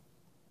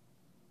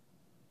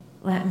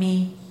 Let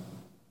me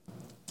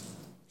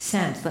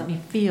sense, let me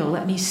feel,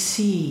 let me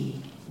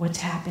see what's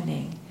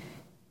happening.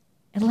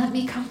 And let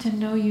me come to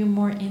know you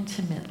more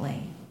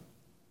intimately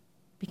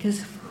because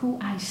of who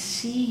I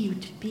see you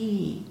to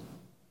be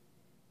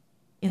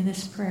in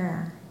this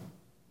prayer.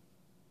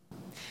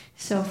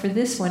 So for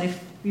this one,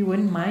 if you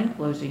wouldn't mind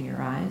closing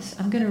your eyes,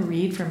 I'm going to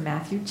read from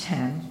Matthew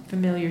 10,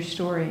 familiar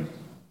story.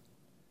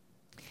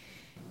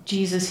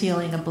 Jesus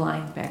healing a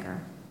blind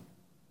beggar.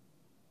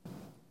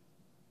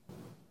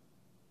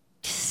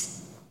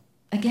 Just,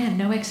 again,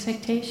 no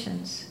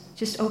expectations.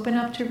 Just open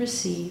up to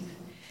receive.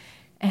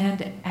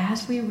 And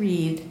as we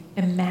read,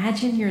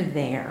 imagine you're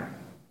there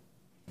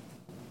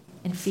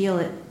and feel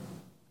it.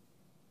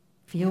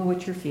 Feel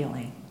what you're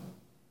feeling.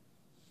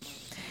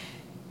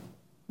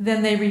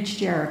 Then they reached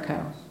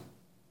Jericho.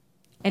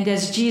 And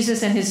as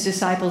Jesus and his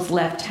disciples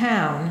left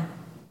town,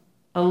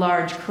 a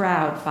large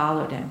crowd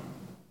followed him.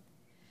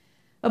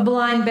 A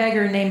blind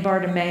beggar named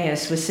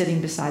Bartimaeus was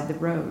sitting beside the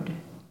road.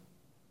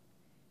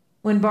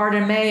 When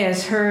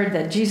Bartimaeus heard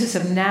that Jesus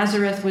of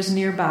Nazareth was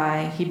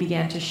nearby, he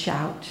began to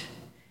shout,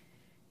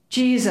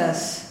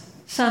 Jesus,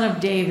 Son of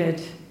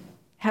David,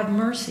 have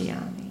mercy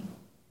on me.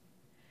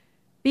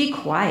 Be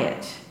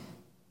quiet,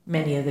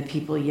 many of the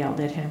people yelled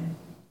at him.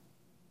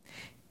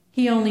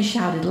 He only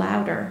shouted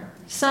louder,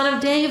 Son of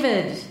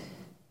David,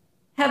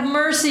 have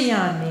mercy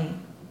on me.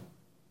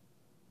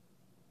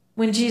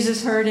 When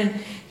Jesus heard him,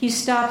 he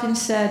stopped and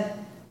said,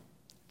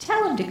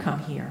 Tell him to come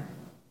here.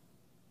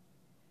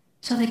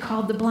 So they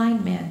called the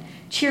blind man.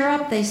 Cheer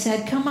up, they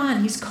said. Come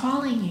on, he's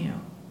calling you.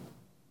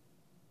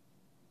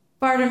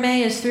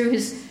 Bartimaeus threw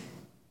his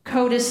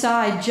coat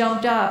aside,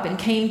 jumped up, and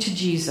came to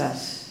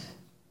Jesus.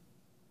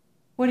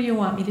 What do you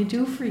want me to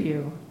do for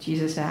you?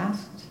 Jesus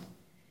asked.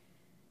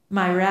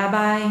 My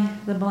rabbi,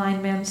 the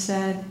blind man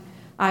said,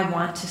 I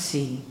want to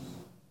see.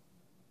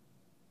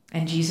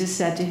 And Jesus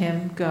said to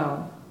him,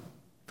 Go,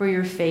 for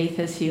your faith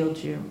has healed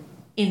you.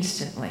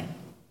 Instantly,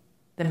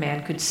 the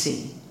man could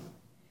see.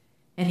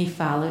 And he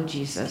followed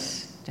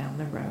Jesus down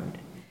the road.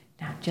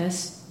 Now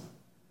just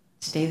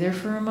stay there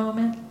for a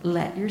moment.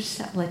 Let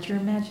your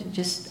imagine,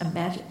 just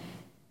imagine.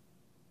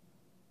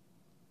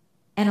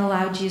 And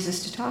allow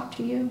Jesus to talk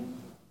to you.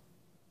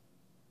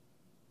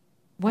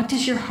 What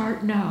does your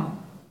heart know?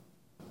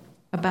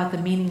 about the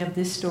meaning of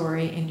this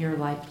story in your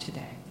life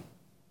today.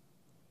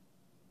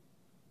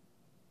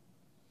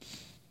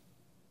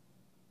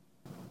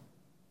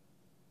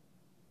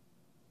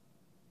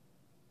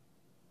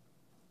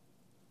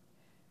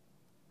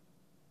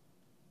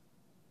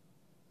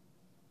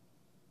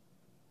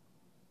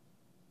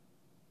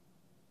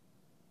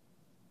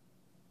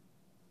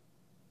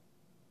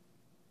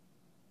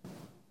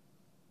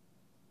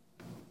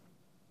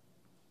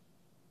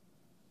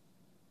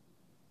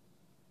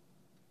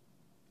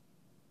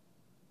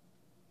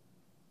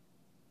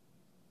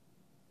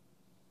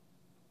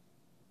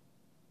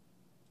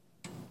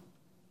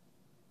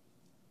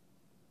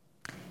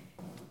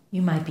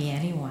 You might be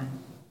anyone.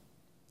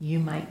 You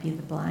might be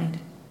the blind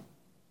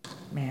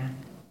man.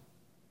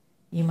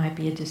 You might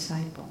be a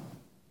disciple.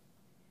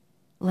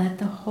 Let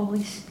the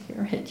Holy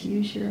Spirit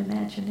use your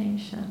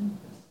imagination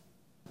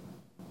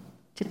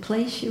to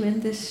place you in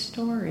this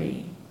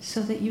story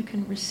so that you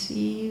can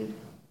receive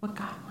what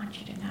God wants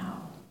you to know.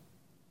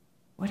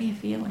 What are you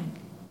feeling?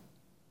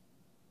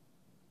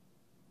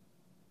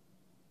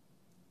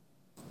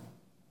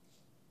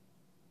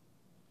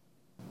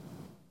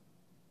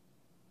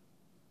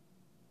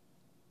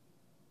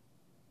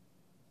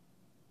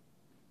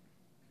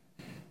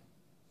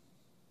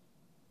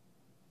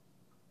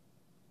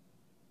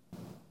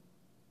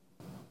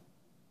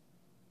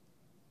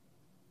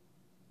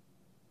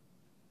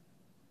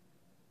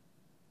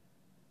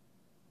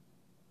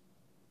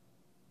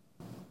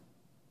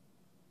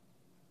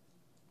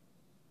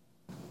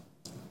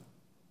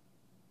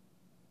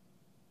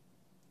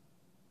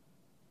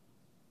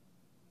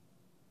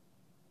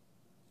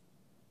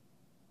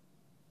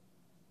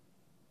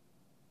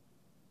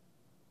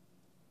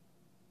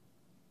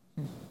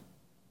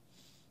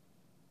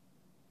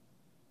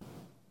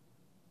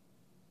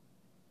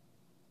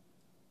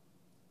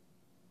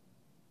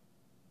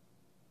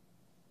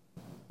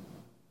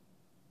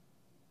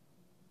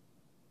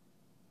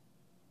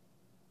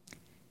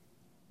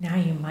 Now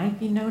you might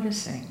be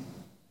noticing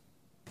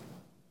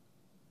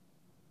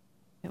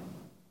that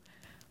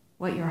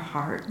what your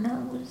heart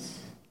knows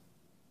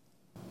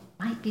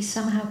might be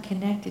somehow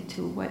connected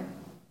to what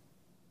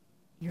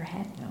your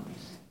head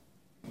knows.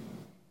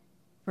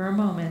 For a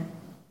moment,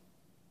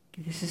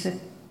 this is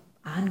an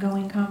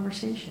ongoing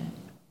conversation.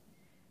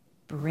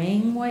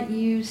 Bring what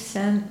you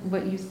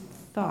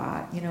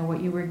thought,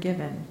 what you were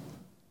given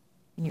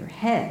in your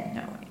head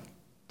knowing,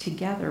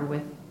 together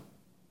with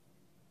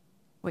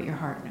what your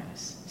heart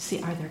knows.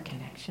 See, are there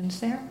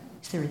connections there?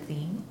 Is there a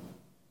theme?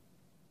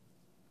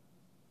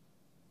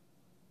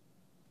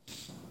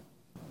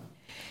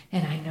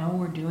 And I know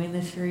we're doing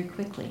this very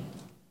quickly,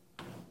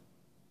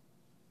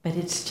 but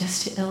it's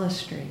just to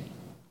illustrate.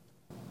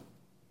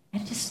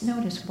 And just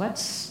notice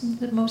what's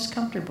the most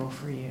comfortable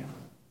for you.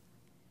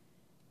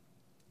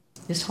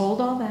 Just hold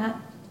all that.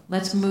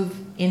 Let's move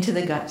into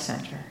the gut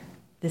center,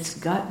 this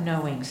gut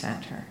knowing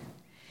center.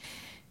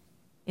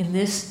 In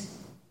this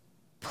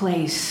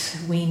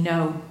place, we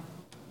know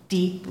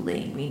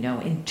deeply, we know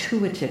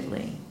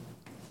intuitively.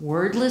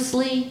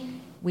 Wordlessly,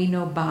 we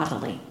know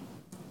bodily.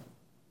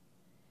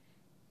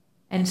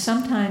 And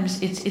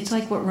sometimes it's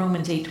like what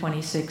Romans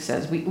 8:26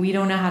 says. We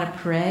don't know how to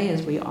pray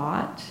as we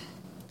ought,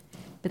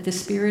 but the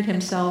Spirit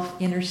himself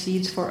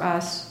intercedes for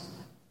us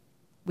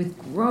with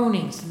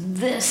groanings,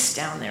 this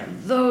down there,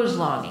 those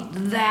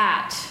longing,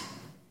 that.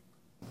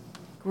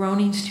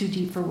 Groanings too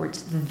deep for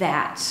words.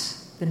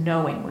 That's the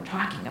knowing we're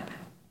talking about.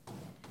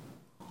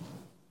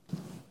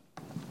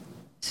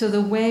 So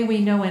the way we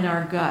know in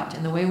our gut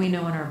and the way we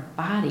know in our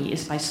body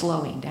is by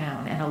slowing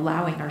down and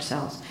allowing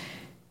ourselves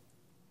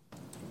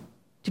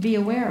to be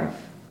aware of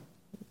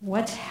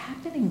what's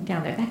happening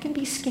down there. That can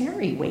be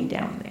scary way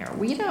down there.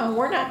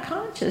 We're not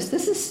conscious.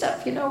 This is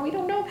stuff, we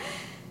don't know.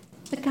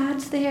 But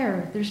God's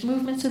there. There's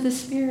movements of the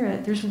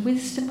Spirit. There's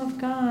wisdom of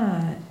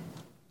God.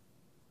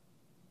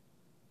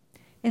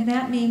 And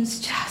that means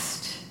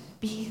just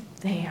be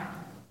there.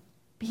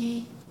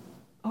 Be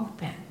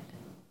open.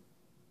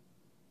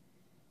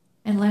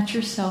 And let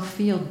yourself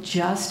feel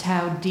just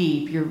how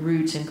deep your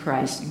roots in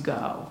Christ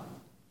go.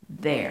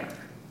 There.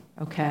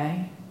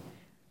 Okay?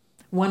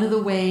 One of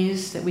the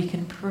ways that we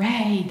can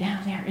pray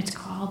down there, it's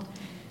called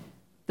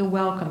the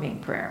welcoming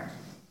prayer.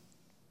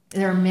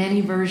 There are many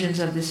versions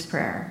of this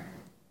prayer.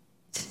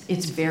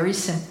 It's very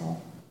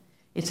simple.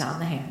 It's on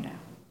the handout.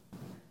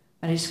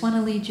 But I just want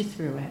to lead you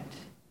through it.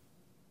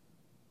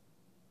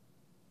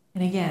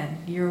 And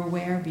again, be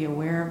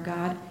aware of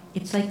God.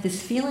 It's like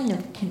this feeling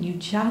of, can you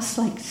just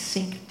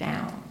sink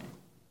down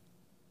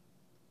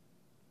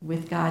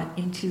with God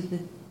into the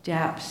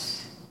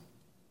depths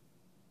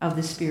of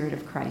the Spirit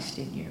of Christ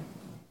in you?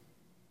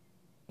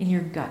 In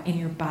your gut, in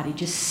your body.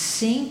 Just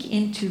sink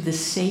into the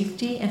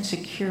safety and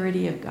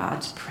security of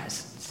God's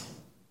presence.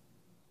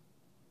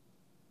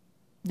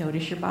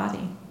 Notice your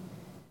body.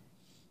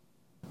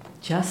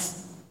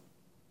 Just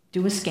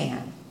do a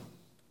scan.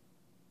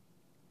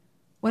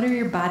 What are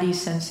your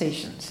body's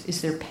sensations?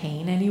 Is there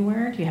pain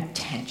anywhere? Do you have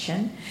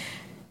tension?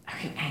 Are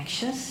you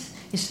anxious?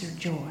 Is there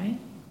joy,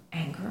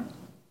 anger?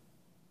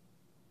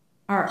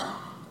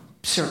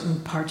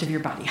 certain parts of your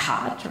body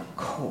hot or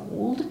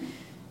cold?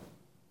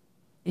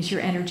 Is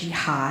your energy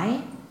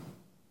high?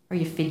 Are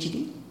you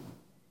fidgety?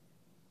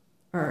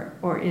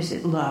 Or is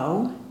it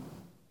low?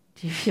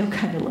 Do you feel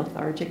kind of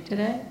lethargic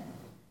today?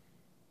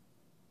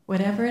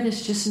 Whatever it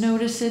is, just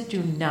notice it.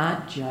 Do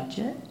not judge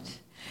it.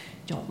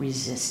 Don't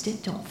resist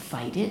it. Don't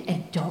fight it.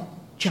 And don't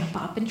jump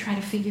up and try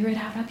to figure it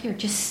out up here.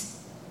 Just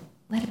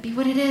let it be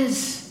what it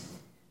is.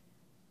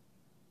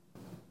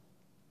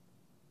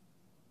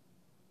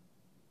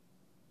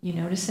 You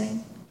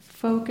noticing?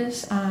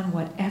 Focus on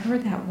whatever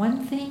that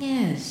one thing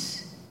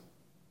is.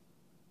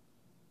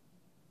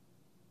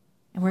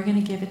 And we're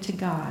going to give it to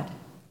God.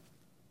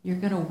 You're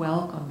going to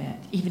welcome it,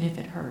 even if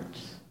it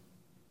hurts.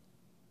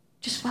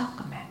 Just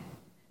welcome it.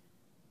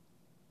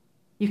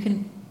 You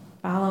can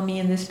follow me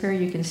in this prayer.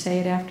 You can say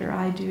it after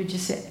I do.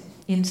 Just say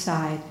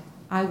inside,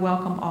 I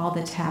welcome all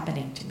that's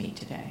happening to me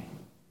today.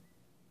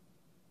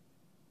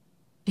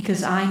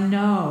 Because I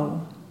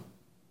know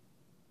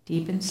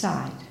deep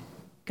inside,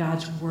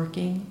 God's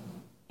working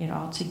it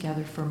all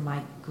together for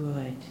my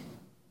good,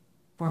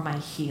 for my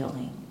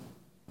healing.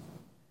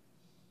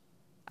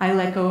 I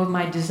let go of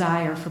my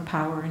desire for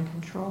power and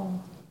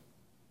control.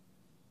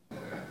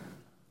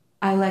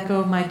 I let go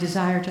of my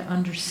desire to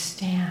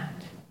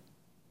understand.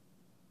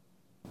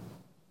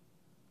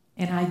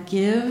 And I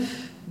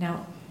give,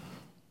 now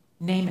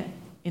name it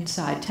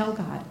inside. Tell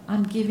God,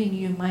 I'm giving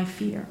you my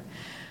fear.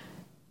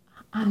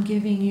 I'm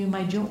giving you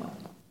my joy.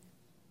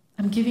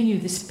 I'm giving you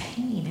this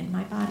pain in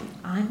my body.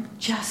 I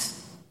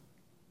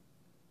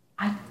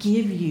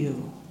give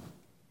you.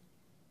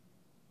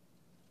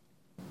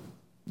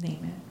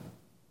 Name it.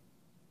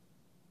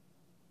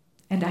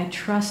 And I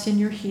trust in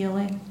your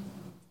healing.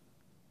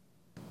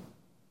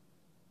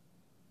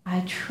 I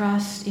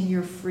trust in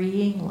your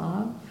freeing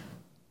love.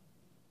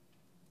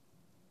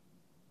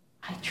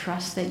 I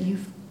trust that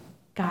you've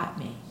got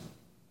me.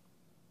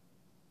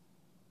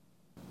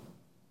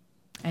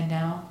 And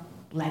now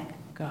let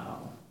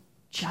go.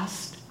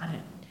 Just on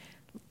it.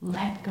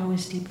 Let go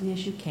as deeply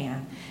as you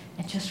can.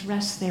 And just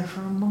rest there for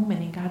a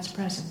moment in God's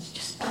presence.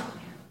 Just be there.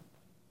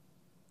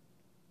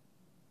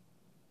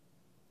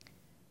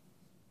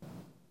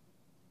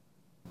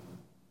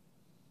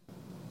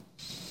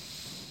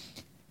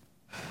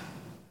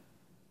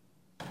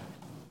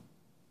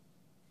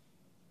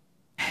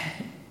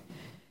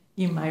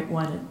 You might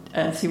want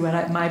to see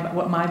what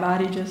my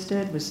body just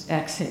did was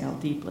exhale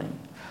deeply,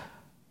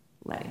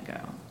 let it go.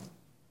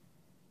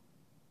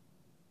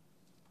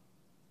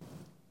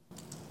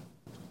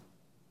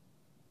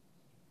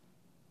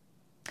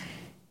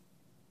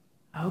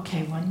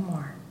 Okay, one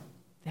more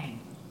thing.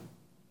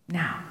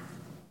 Now,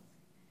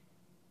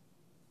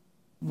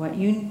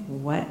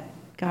 what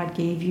God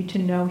gave you to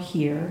know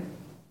here,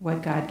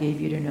 what God gave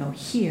you to know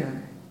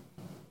here,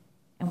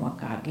 and what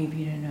God gave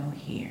you to know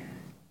here.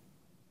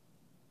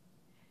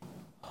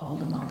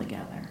 Hold them all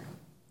together.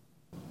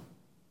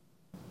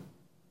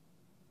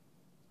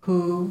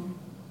 Who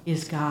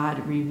is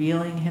God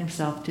revealing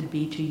himself to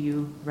be to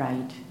you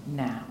right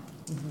now?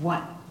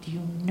 What do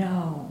you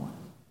know?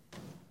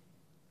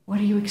 What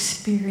are you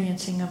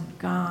experiencing of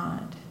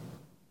God?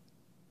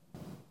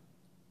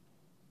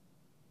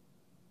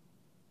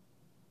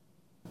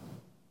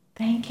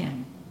 Thank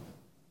him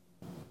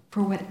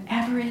for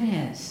whatever it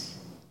is.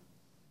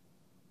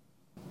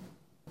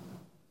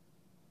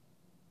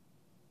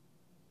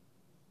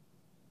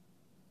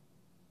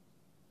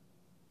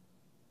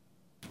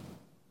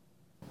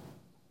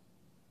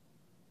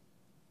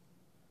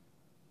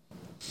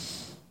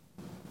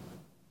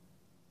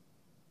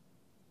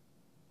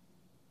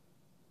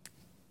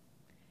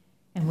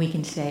 And we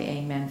can say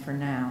amen for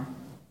now,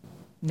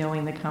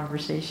 knowing the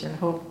conversation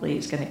hopefully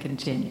is going to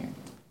continue.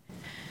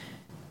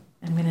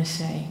 I'm going to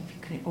say, if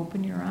you could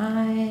open your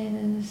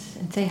eyes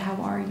and say, how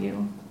are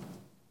you?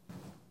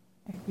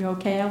 You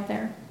okay out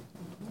there?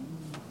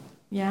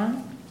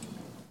 Yeah?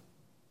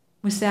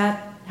 Was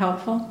that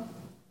helpful?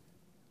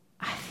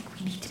 I think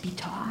we need to be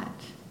taught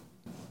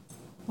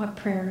what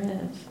prayer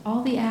is.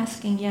 All the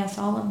asking, yes,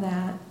 all of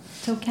that,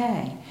 it's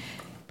okay.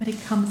 But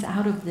it comes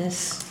out of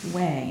this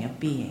way of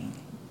being.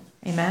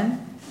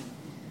 Amen?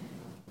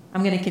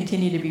 I'm going to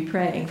continue to be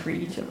praying for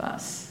each of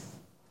us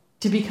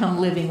to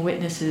become living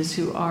witnesses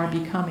who are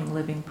becoming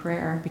living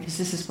prayer, because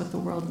this is what the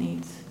world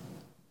needs.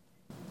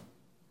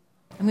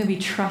 I'm going to be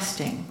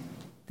trusting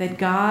that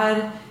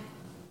God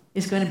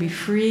is going to be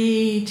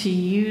free to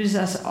use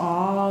us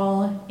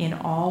all in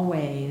all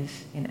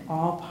ways, in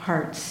all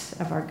parts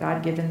of our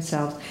God-given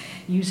selves,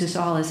 use us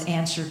all as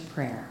answered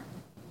prayer.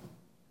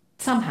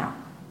 Somehow,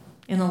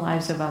 in the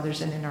lives of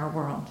others and in our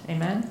world.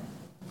 Amen?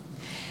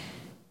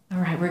 All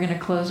right, we're going to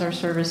close our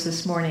service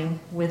this morning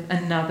with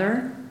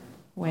another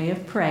way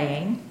of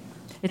praying.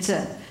 It's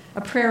a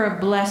prayer of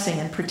blessing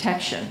and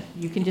protection.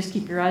 You can just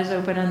keep your eyes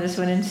open on this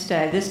one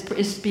instead. This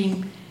is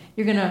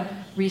you're going to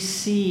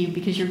receive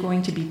because you're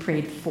going to be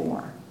prayed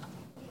for.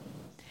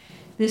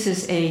 This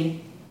is a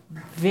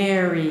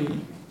very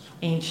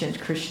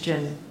ancient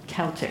Christian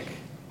Celtic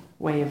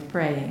way of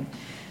praying.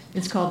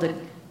 It's called the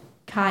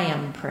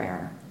Kayam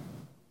prayer.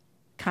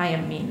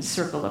 Kayam means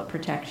circle of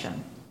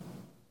protection.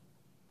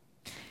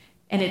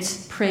 And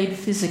it's prayed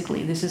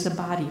physically. This is a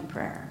body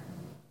prayer.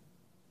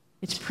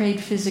 It's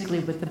prayed physically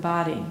with the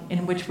body,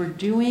 in which we're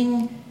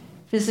doing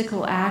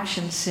physical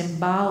actions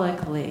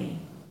symbolically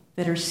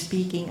that are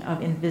speaking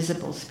of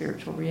invisible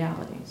spiritual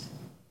realities.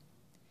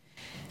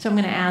 So I'm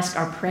going to ask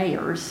our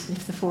prayers,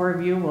 if the four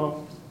of you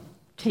will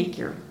take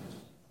your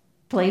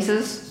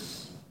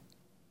places.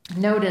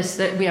 Notice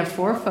that we have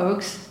four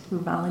folks who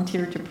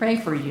volunteered to pray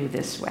for you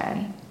this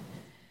way.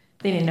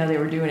 They didn't know they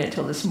were doing it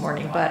till this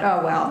morning, but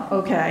oh well,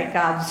 okay,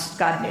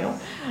 God knew.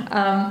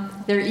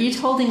 They're each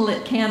holding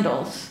lit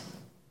candles.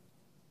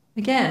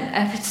 Again,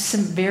 it's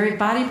some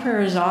body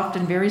prayer is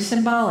often very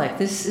symbolic.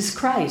 This is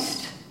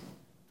Christ,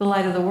 the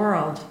light of the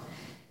world,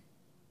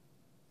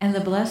 and the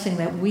blessing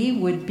that we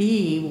would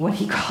be what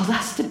he called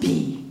us to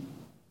be.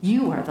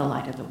 You are the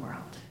light of the world.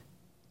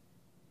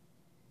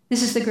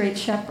 This is the great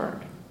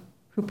shepherd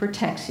who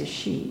protects his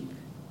sheep.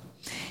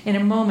 In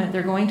a moment,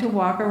 they're going to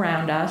walk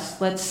around us.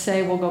 Let's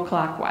say we'll go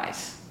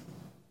clockwise.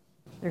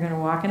 They're going to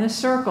walk in a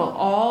circle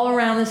all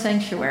around the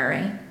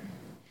sanctuary.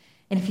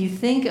 And if you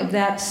think of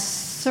that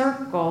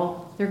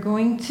circle, they're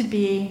going to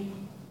be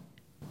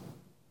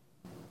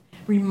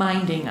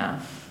reminding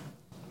us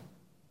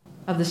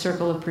of the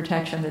circle of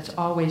protection that's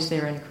always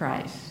there in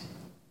Christ.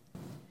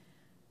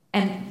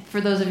 And for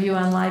those of you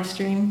on live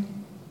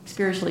stream,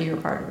 spiritually, you're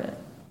a part of it.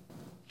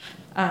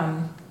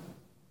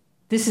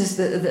 This is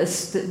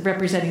the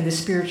representing the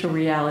spiritual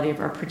reality of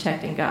our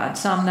protecting God.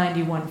 Psalm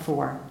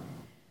 91:4.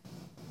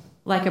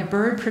 Like a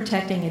bird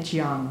protecting its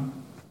young,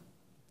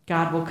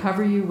 God will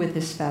cover you with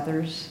his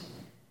feathers,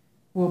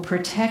 will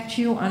protect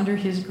you under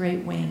his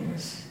great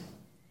wings.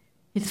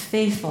 His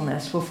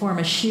faithfulness will form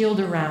a shield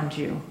around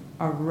you,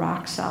 a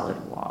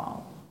rock-solid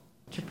wall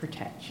to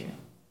protect you.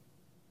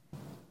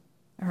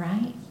 All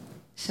right?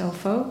 So,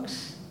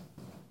 folks,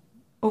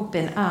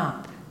 open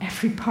up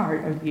every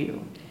part of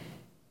you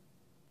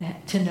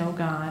to know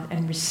God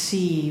and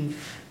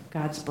receive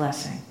God's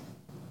blessing.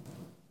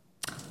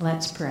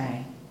 Let's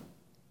pray.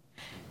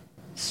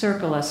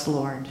 Circle us,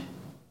 Lord.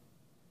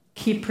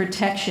 Keep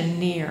protection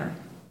near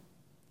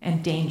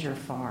and danger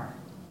far.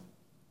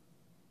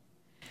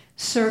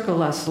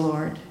 Circle us,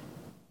 Lord.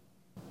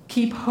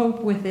 Keep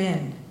hope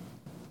within.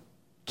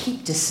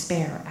 Keep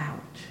despair out.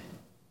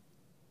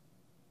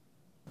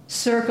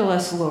 Circle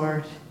us,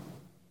 Lord.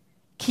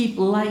 Keep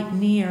light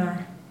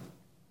near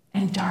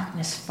and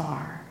darkness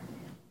far.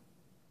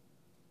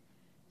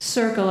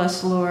 Circle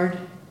us, Lord.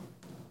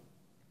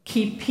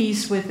 Keep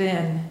peace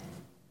within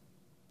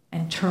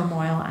and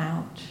turmoil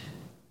out.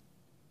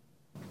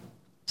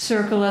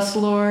 Circle us,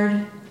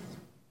 Lord.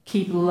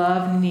 Keep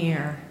love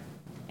near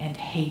and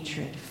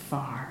hatred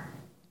far.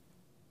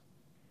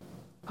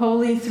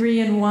 Holy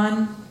Three in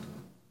One,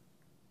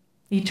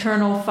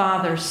 Eternal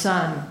Father,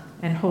 Son,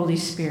 and Holy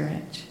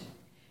Spirit,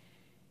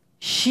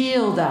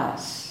 shield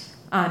us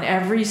on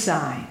every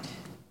side.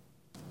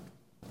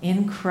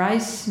 In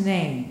Christ's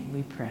name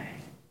we pray.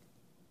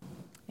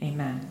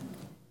 Amen.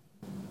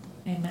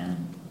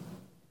 Amen.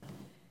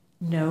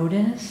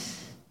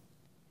 Notice,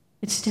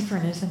 it's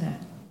different, isn't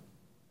it?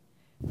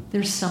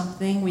 There's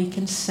something we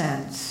can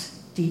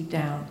sense deep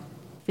down,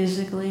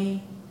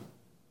 physically.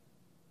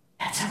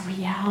 That's a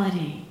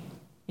reality.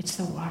 It's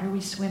the water we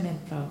swim in,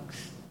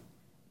 folks.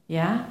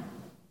 Yeah?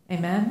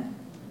 Amen?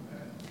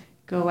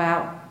 Go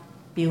out,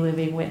 be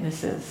living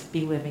witnesses,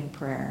 be living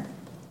prayer.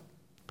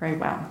 Pray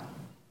well.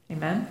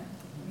 Amen?